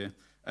I'm up here.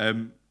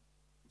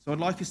 So I'd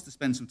like us to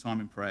spend some time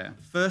in prayer.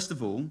 First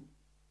of all,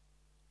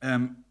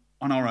 on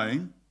our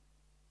own,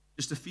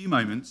 just a few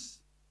moments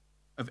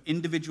of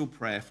individual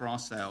prayer for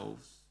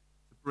ourselves,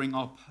 bring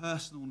our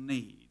personal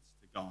needs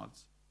to God.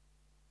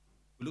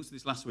 We looked at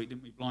this last week,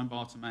 didn't we? Blind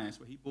Bartimaeus,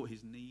 where he brought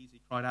his knees,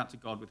 he cried out to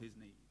God with his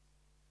knees.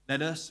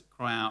 Let us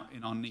cry out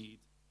in our need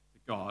to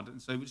God.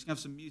 And so we're just going to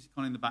have some music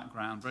on in the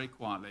background, very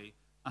quietly,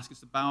 ask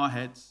us to bow our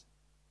heads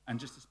and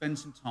just to spend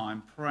some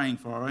time praying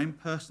for our own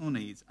personal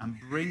needs and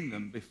bring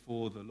them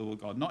before the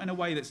Lord God. Not in a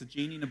way that's a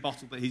genie in a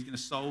bottle that he's going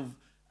to solve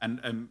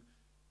and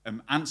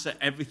answer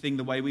everything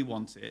the way we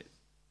want it,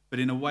 but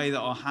in a way that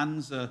our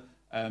hands are,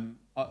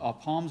 our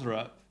palms are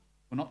up.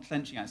 We're not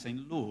clenching out,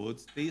 saying, "Lord,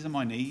 these are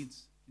my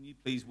needs. Can you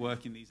please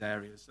work in these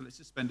areas?" So let's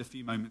just spend a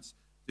few moments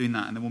doing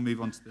that, and then we'll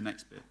move on to the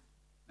next bit,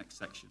 next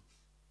section.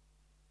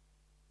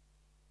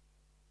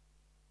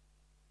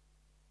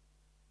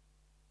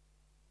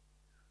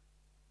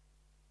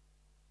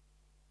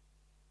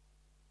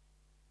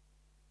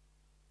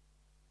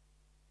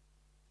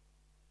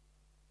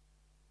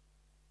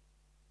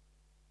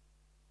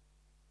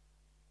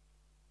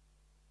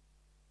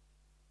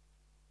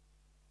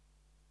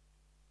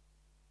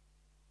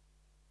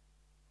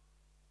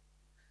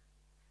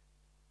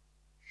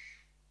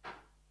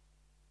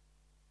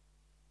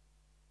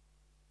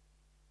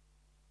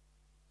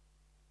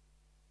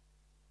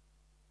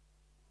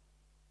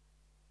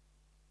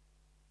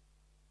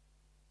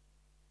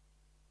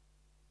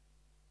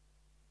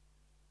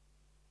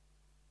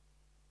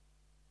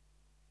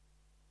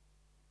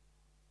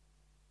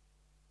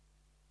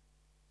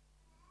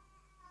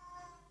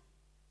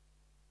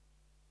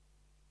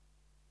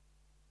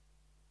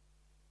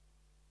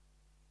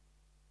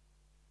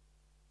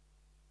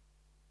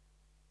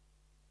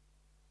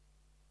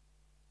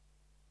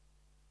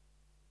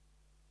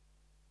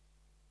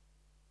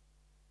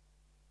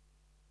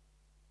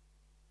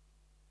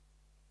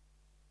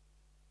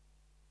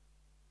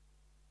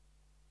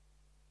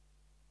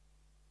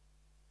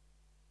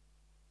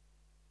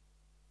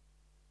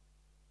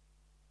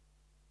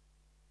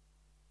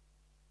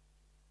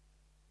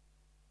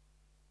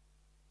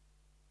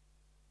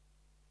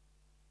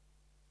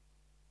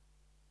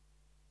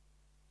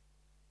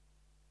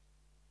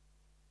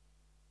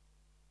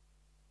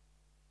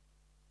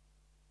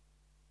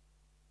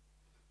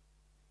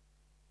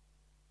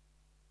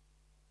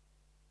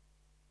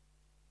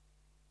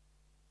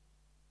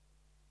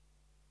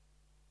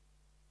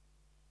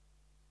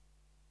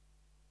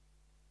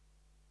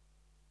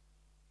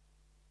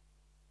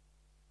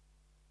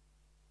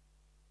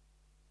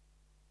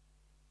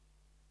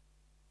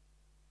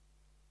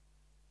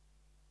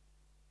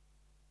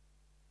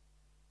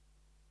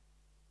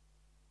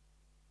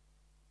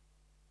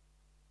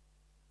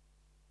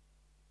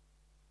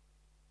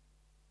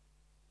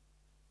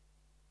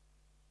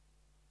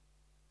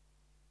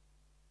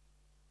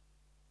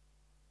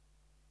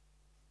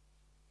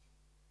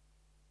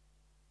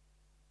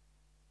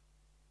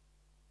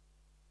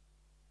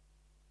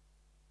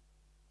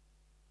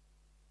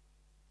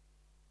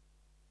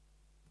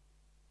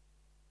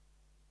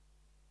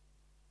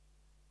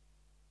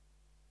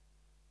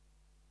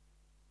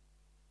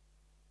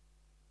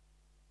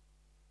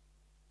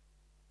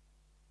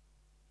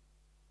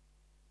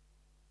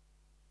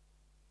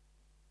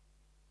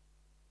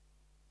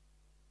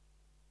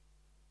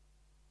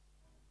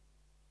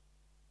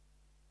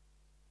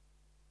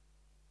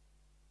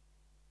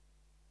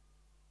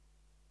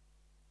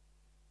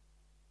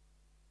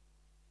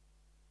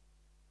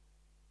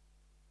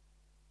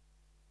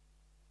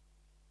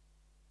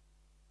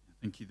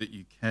 Thank you that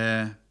you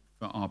care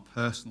for our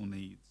personal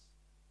needs.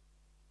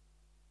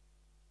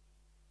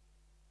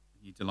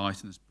 And you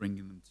delight in us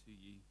bringing them to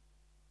you,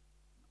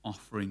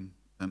 offering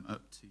them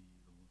up to you,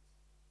 Lord.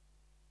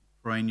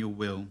 Pray in your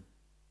will.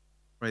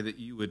 Pray that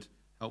you would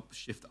help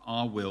shift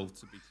our will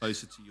to be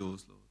closer to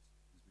yours, Lord,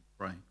 as we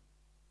pray.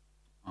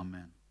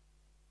 Amen.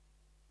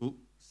 Well,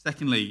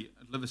 secondly,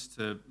 I'd love us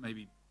to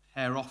maybe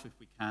pair off, if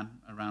we can,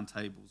 around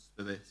tables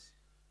for this.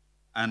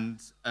 And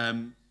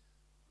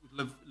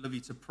would love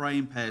you to pray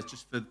in pairs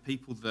just for the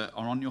people that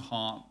are on your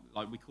heart,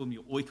 like we call them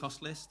your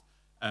oikos list,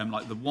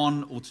 like the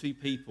one or two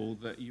people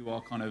that you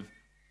are kind of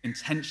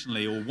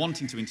intentionally or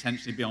wanting to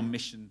intentionally be on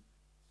mission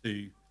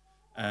to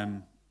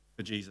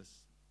for Jesus.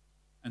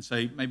 And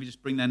so maybe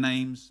just bring their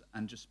names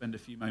and just spend a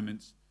few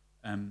moments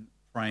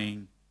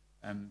praying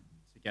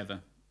together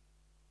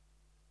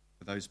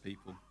for those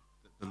people,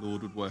 that the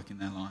Lord would work in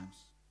their lives.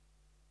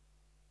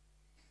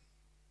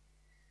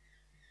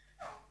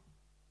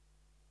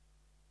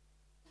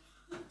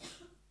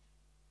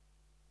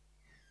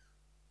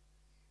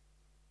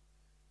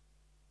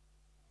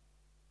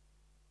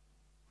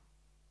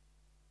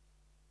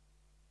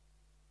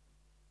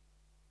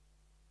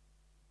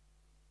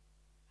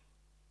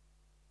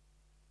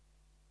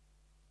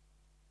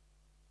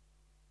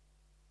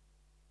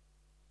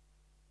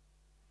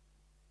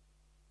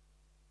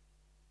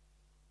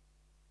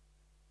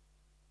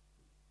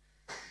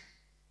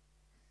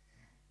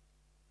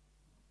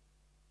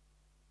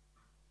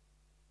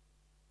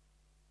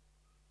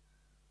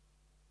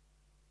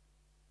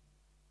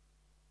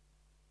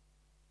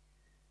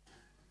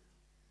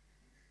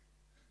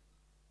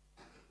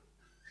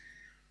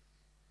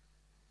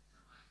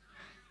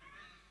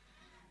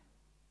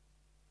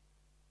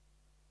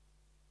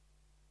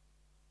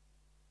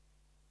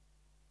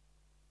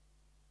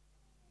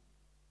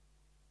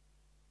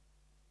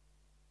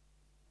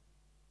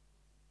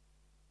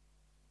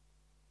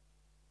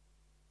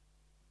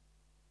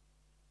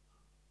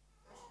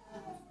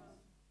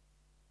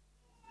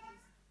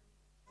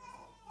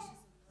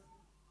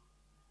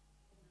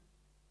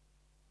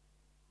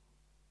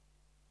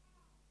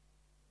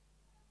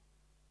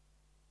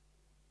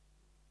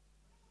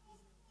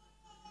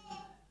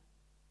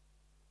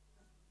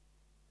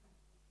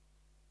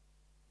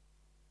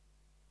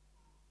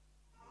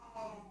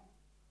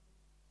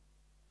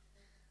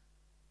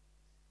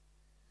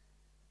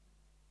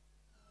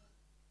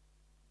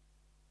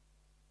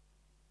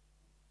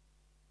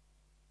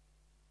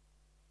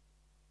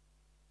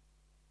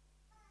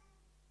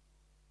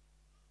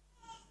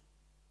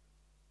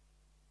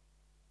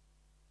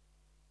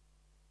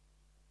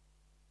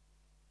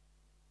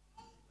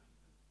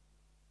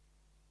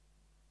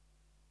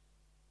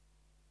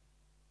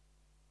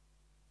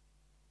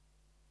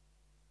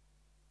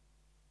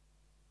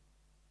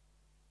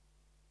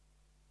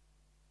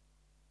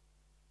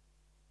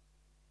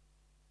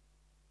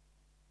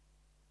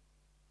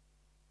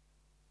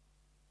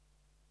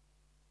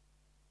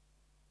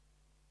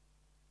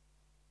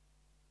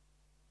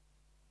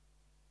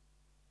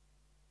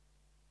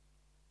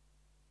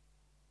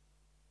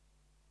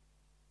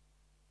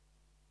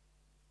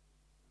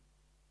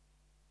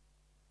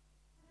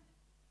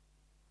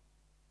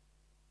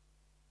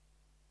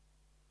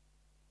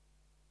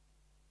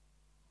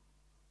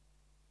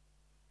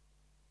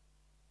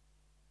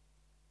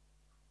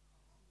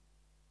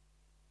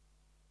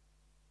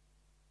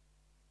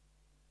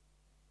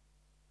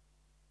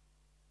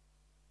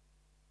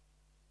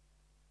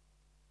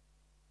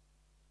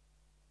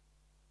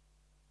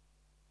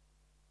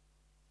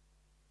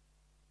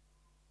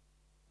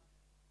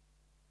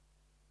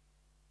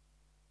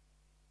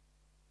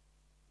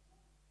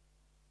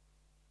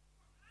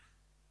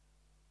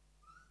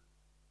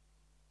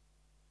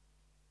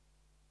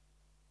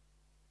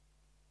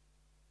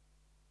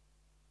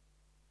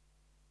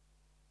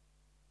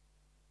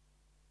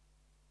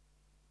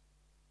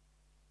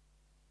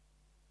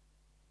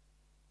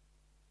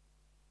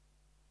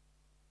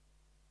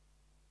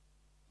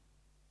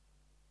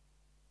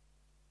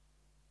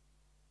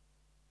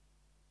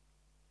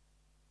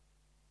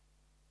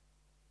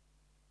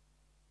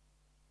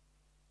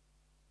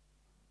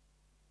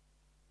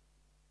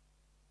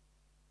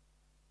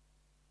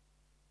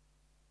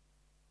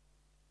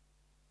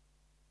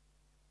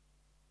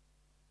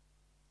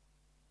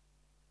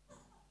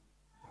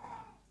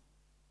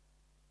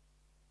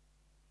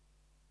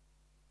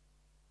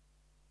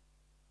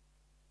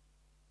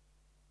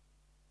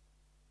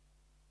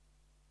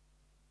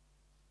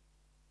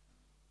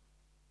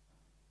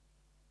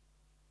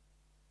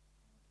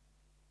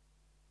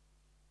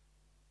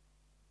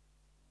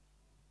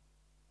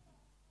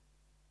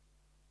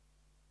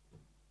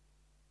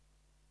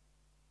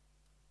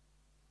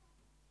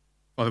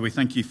 Father, we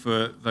thank you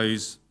for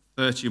those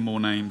 30 or more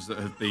names that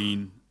have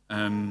been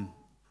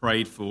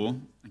prayed for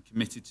and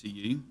committed to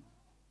you.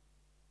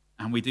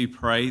 And we do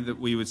pray that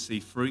we would see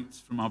fruit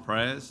from our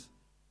prayers,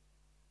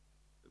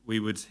 that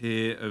we would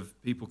hear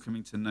of people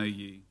coming to know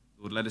you.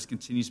 Lord, let us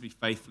continue to be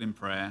faithful in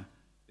prayer,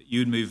 that you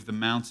would move the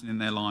mountain in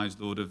their lives,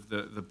 Lord, of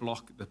the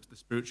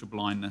spiritual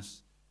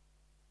blindness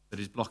that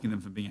is blocking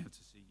them from being able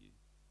to see you.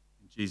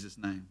 Jesus'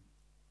 name.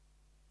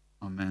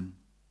 Amen.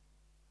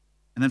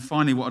 And then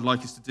finally, what I'd like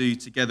us to do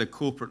together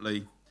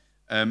corporately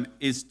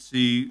is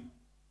to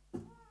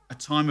a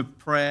time of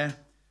prayer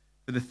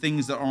for the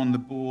things that are on the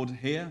board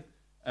here.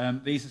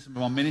 These are some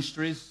of our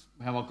ministries.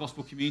 We have our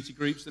gospel community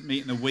groups that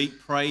meet in the week.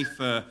 Pray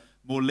for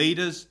more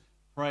leaders.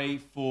 Pray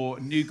for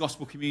new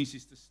gospel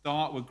communities to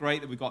start. We're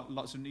great that we've got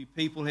lots of new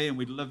people here, and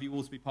we'd love you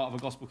all to be part of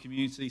a gospel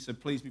community, so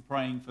please be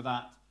praying for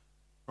that.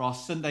 For our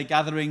Sunday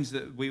gatherings,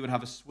 that we would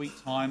have a sweet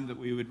time, that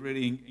we would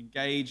really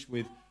engage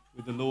with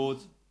the Lord.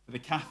 For the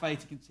cafe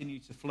to continue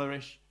to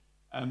flourish.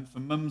 For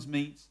Mums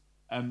Meet.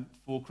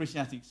 For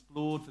Christianity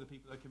Explored, for the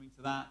people that are coming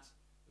to that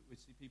we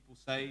see people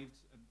saved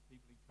and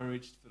people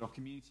encouraged. For our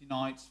community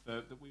nights,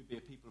 that we would be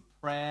a people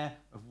of prayer,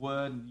 of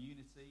word and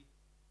unity.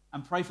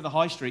 And pray for the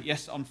high street.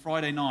 Yes, on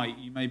Friday night,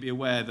 you may be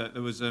aware that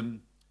there was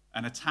an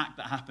attack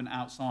that happened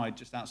outside,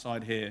 just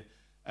outside here.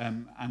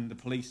 And the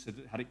police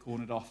had it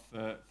cornered off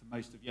for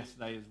most of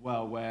yesterday as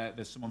well, where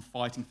there's someone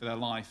fighting for their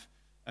life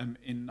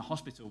in the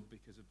hospital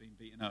because of being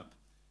beaten up.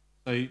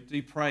 So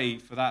do pray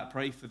for that.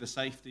 Pray for the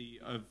safety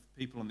of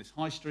people on this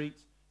high street.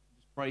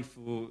 Just pray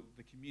for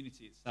the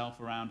community itself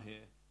around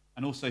here.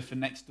 And also for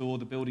next door,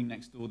 the building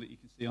next door that you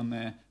can see on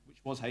there, which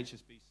was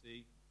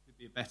HSBC, could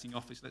be a betting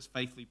office. Let's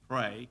faithfully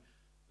pray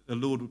that the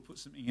Lord would put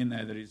something in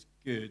there that is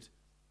good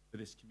for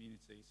this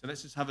community. So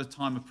let's just have a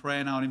time of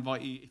prayer now. I'd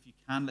invite you, if you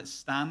can, let's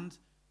stand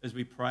as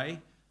we pray.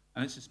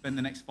 And let's just spend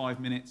the next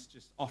 5 minutes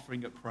just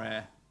offering up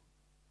prayer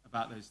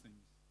about those things.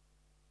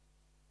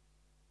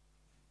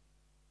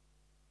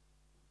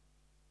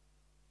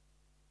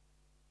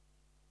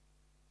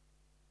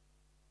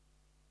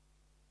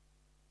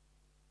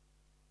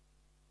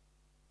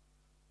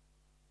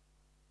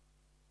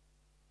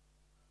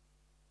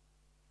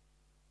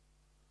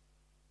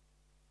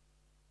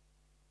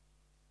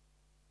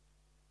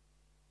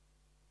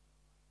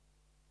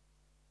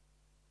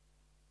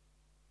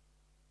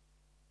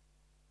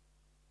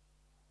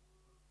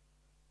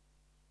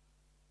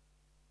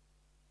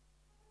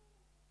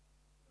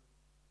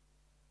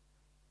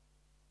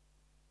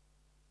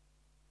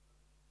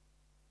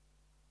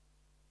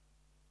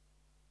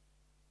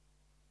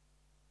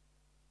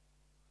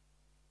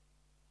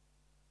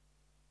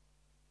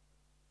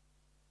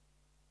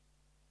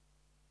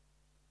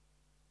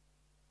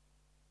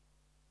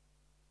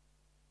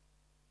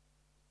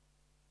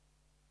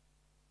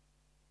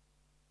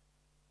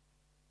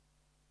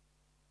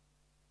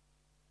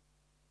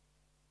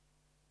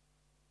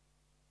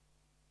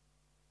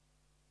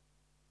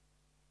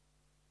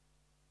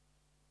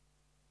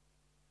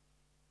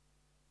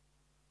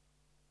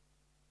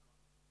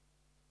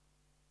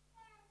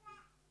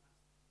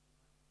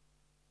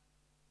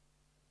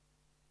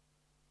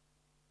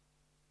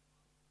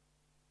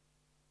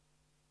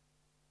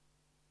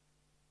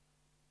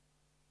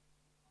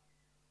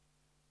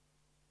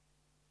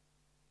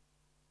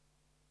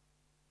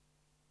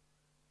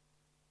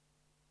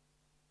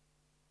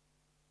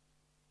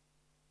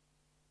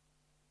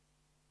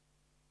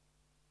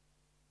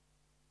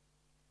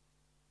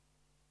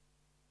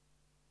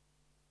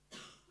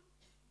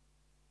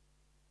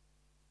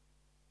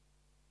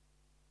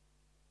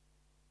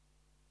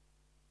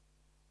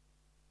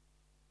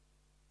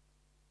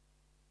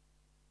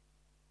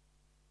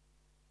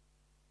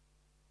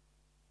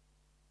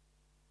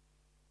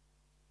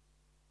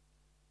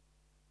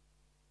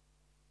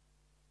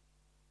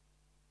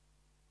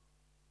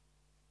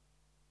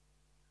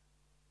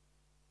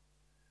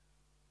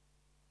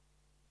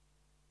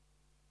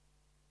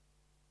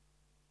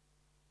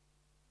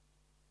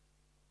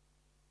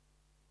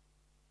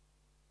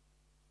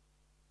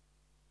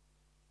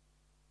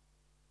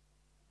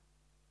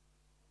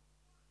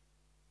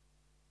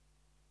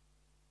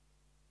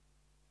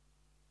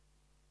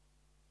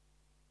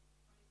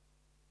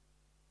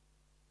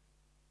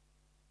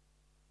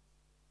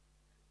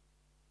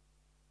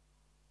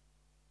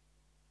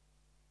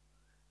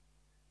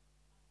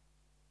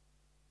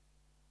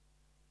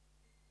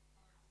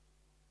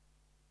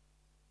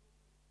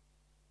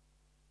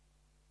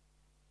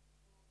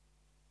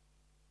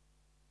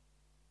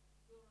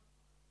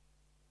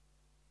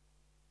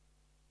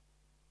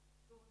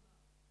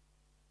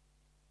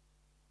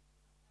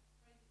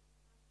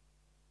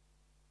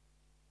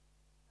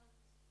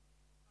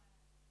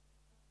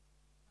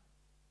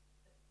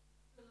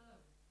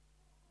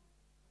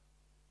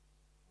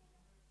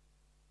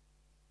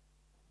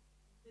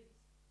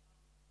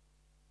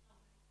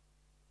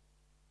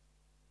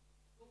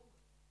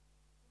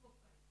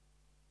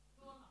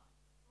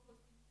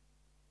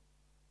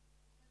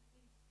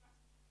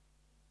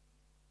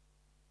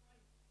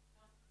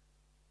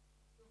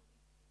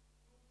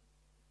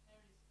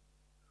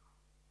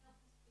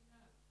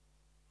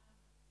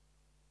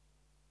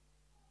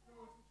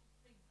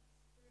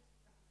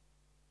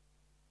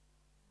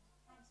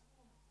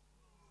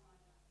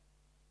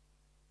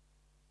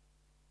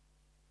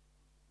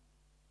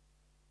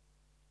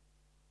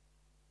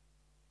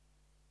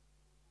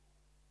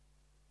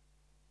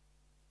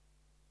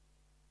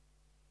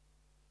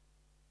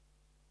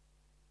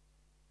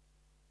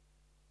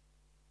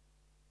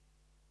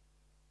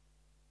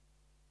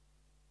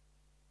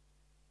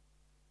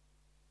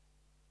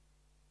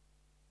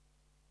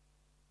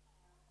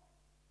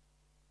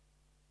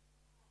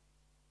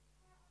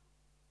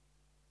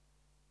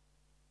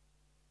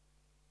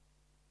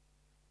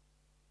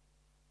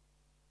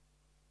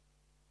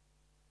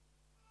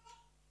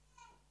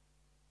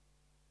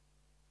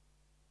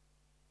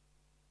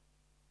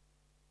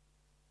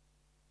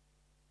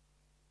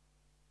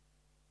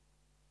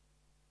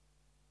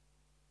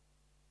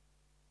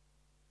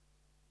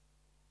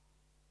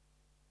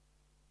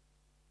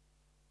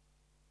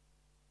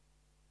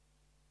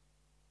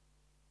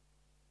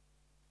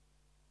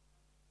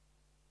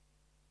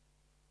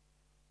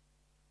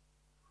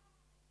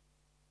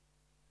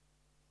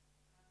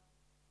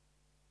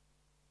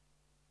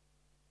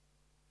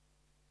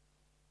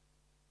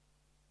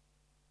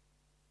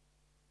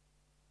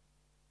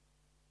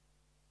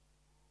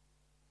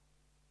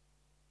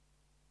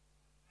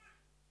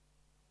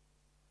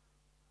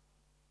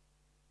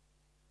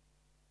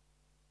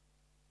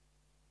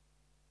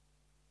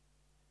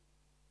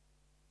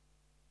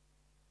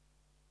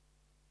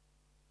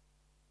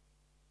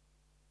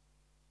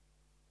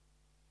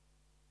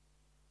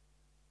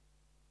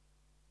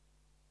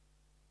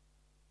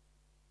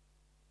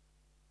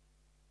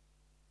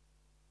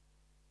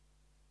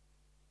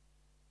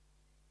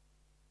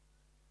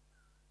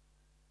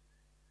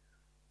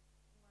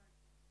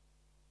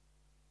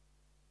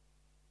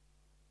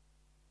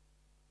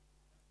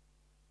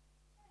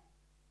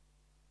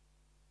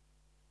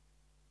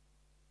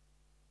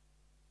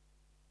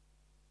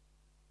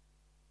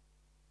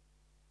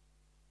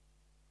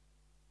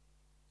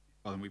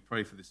 Father, and we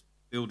pray for this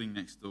building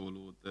next door,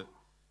 Lord, that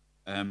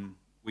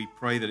we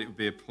pray that it would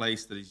be a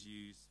place that is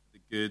used for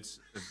the good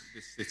of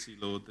this city,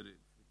 Lord, that it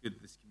for the good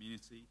of this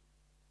community.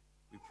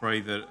 We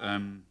pray that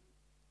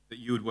that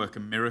you would work a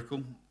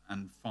miracle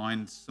and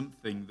find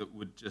something that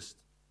would just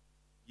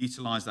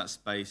utilize that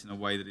space in a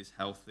way that is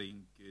healthy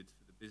and good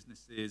for the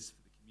businesses,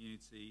 for the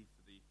community,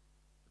 for the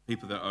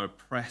people that are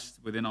oppressed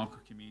within our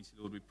community,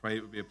 Lord. We pray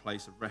it would be a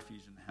place of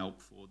refuge and help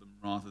for them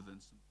rather than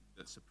something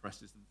that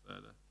suppresses them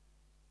further.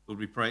 Lord,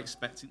 we pray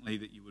expectantly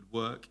that you would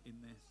work in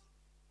this.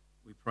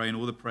 We pray in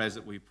all the prayers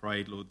that we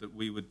prayed, Lord, that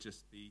we would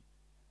just be,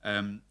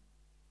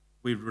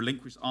 we'd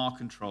relinquish our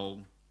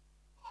control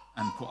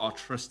and put our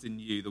trust in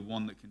you, the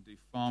one that can do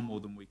far more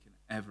than we can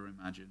ever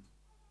imagine.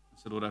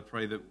 So, Lord, I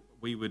pray that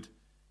we would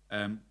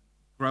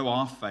grow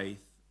our faith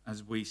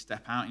as we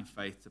step out in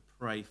faith to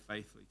pray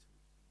faithfully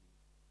towards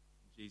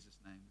you. In Jesus'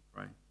 name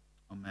we pray.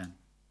 Amen.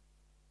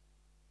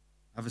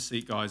 Have a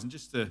seat, guys. And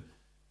just to,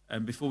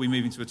 before we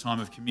move into a time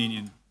of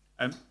communion,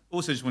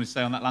 also just want to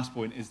say on that last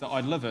point is that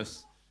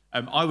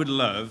I would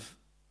love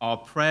our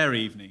prayer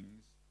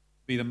evenings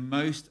to be the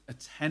most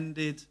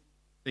attended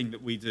thing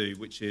that we do,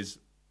 which is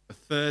the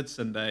third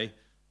Sunday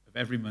of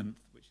every month,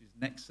 which is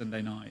next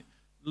Sunday night.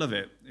 Love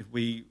it if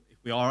we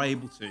are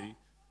able to.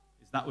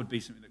 That would be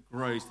something that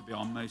grows to be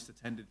our most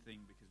attended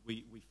thing, because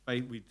we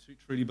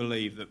truly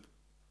believe that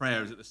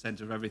prayer is at the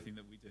center of everything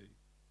that we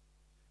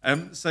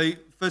do. So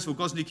first of all,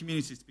 God's new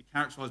community is to be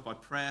characterized by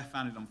prayer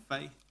founded on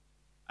faith,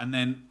 and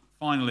then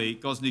finally,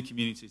 God's new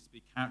community is to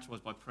be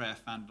characterized by prayer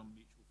founded on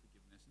mutual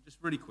forgiveness. And just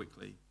really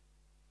quickly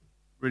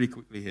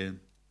here,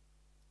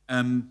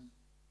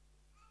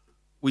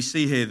 we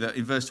see here that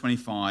in verse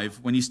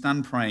 25, when you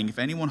stand praying, if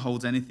anyone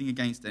holds anything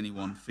against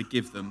anyone,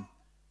 forgive them,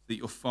 that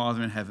your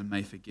Father in heaven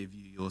may forgive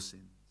you your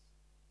sins.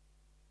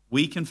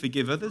 We can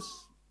forgive others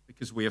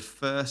because we have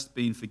first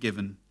been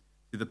forgiven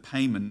through the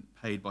payment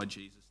paid by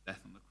Jesus' death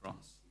on the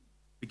cross.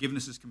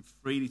 Forgiveness has come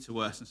freely to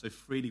us, and so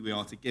freely we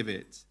are to give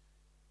it.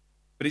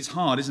 But it's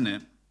hard, isn't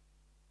it?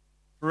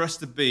 For us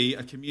to be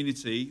a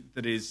community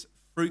that is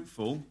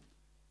fruitful,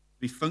 to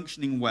be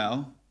functioning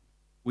well,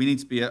 we need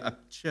to be a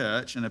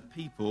church and a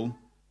people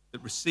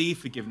that receive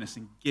forgiveness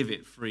and give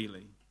it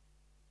freely.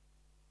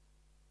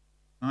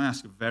 I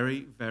ask a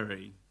very,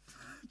 very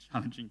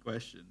challenging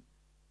question.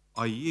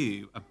 Are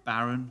you a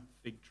barren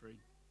fig tree?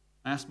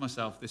 I asked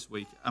myself this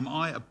week, am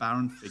I a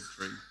barren fig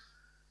tree?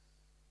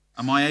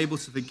 Am I able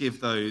to forgive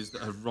those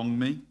that have wronged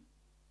me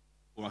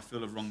or I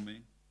feel have wronged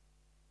me?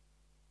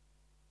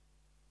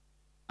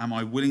 Am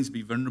I willing to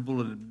be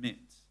vulnerable and admit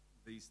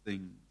these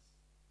things?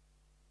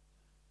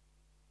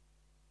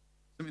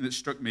 Something that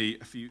struck me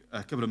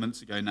a couple of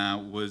months ago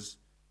now was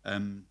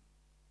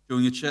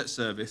during a church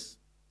service,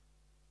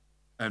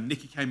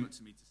 Nikki came up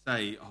to me to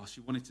say, she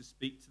wanted to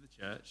speak to the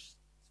church,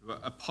 to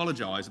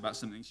apologise about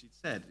something she'd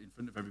said in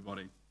front of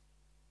everybody.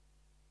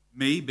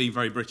 Me, being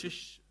very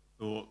British,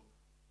 thought,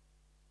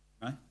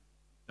 no,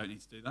 don't need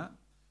to do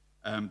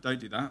that. Don't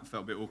do that.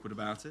 Felt a bit awkward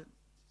about it.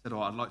 She said,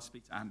 I'd like to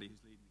speak to Andy,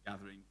 who's leading the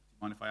gathering. Do you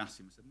mind if I ask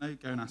him? I said, no,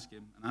 go and ask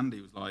him. And Andy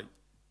was like,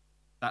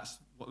 that's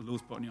what the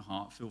Lord's put on your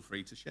heart. Feel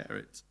free to share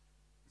it.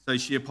 So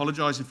she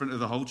apologised in front of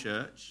the whole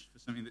church for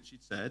something that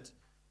she'd said.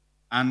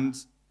 And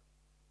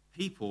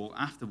people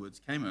afterwards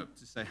came up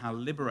to say how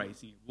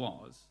liberating it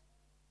was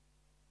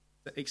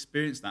to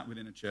experience that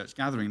within a church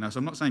gathering. Now, so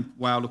I'm not saying,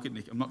 wow, look at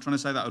Nick. I'm not trying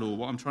to say that at all.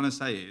 What I'm trying to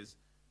say is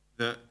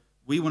that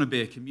we want to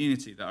be a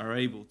community that are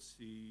able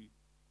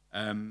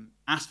to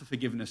ask for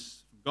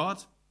forgiveness from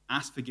God,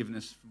 ask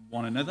forgiveness from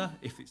one another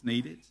if it's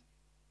needed,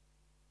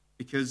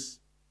 because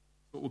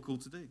it's what we're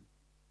called to do.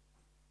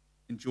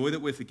 Enjoy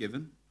that we're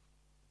forgiven,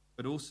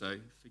 but also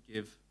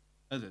forgive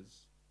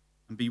others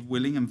and be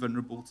willing and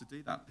vulnerable to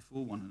do that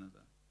before one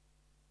another.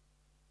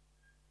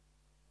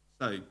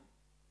 So,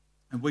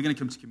 and we're going to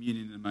come to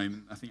communion in a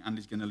moment. I think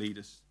Andy's going to lead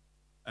us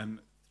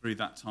through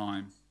that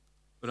time.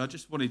 But I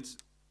just wanted to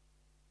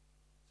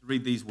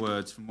read these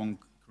words from 1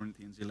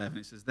 Corinthians 11.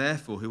 It says,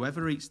 therefore,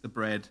 whoever eats the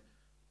bread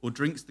or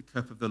drinks the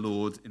cup of the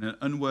Lord in an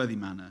unworthy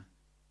manner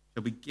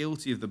shall be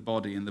guilty of the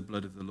body and the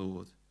blood of the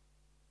Lord.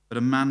 But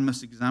a man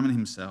must examine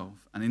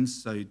himself, and in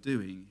so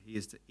doing, he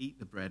is to eat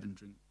the bread and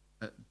drink,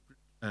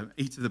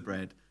 eat of the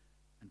bread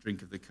and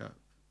drink of the cup.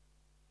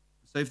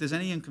 So if there's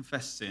any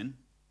unconfessed sin,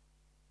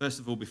 first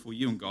of all, before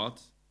you and God,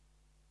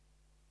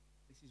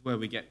 this is where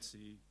we get to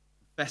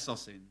confess our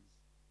sins,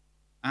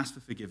 ask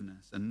for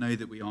forgiveness, and know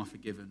that we are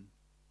forgiven.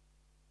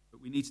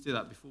 But we need to do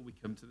that before we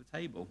come to the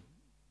table.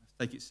 Let's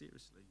take it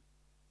seriously.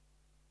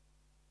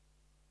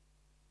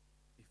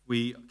 If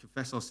we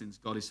confess our sins,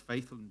 God is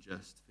faithful and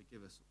just to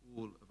forgive us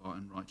all of our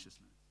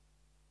unrighteousness.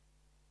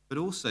 But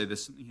also,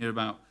 there's something here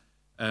about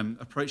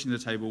approaching the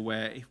table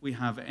where if we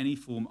have any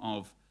form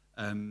of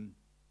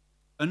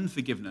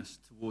unforgiveness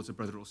towards a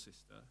brother or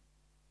sister,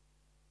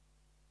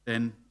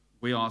 then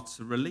we are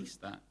to release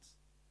that.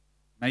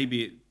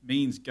 Maybe it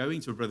means going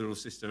to a brother or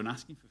sister and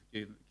asking for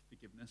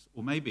forgiveness,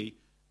 or maybe,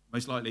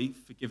 most likely,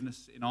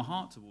 forgiveness in our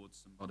heart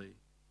towards somebody.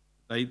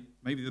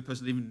 Maybe the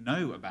person doesn't even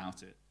know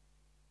about it.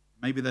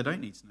 Maybe they don't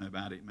need to know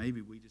about it.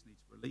 Maybe we just need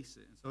to release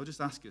it. And so I'll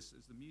just ask us,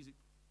 as the music,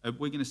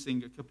 we're going to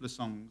sing a couple of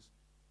songs.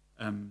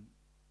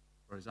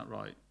 Or is that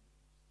right?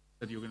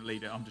 Said you were going to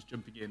lead it. I'm just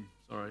jumping in.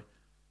 Sorry.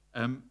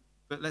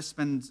 But let's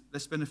spend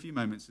a few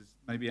moments as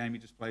maybe Amy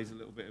just plays a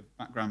little bit of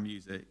background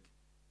music.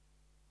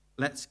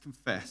 Let's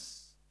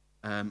confess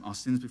our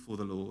sins before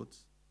the Lord,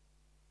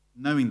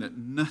 knowing that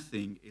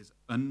nothing is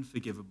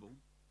unforgivable.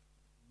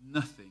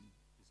 Nothing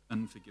is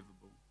unforgivable.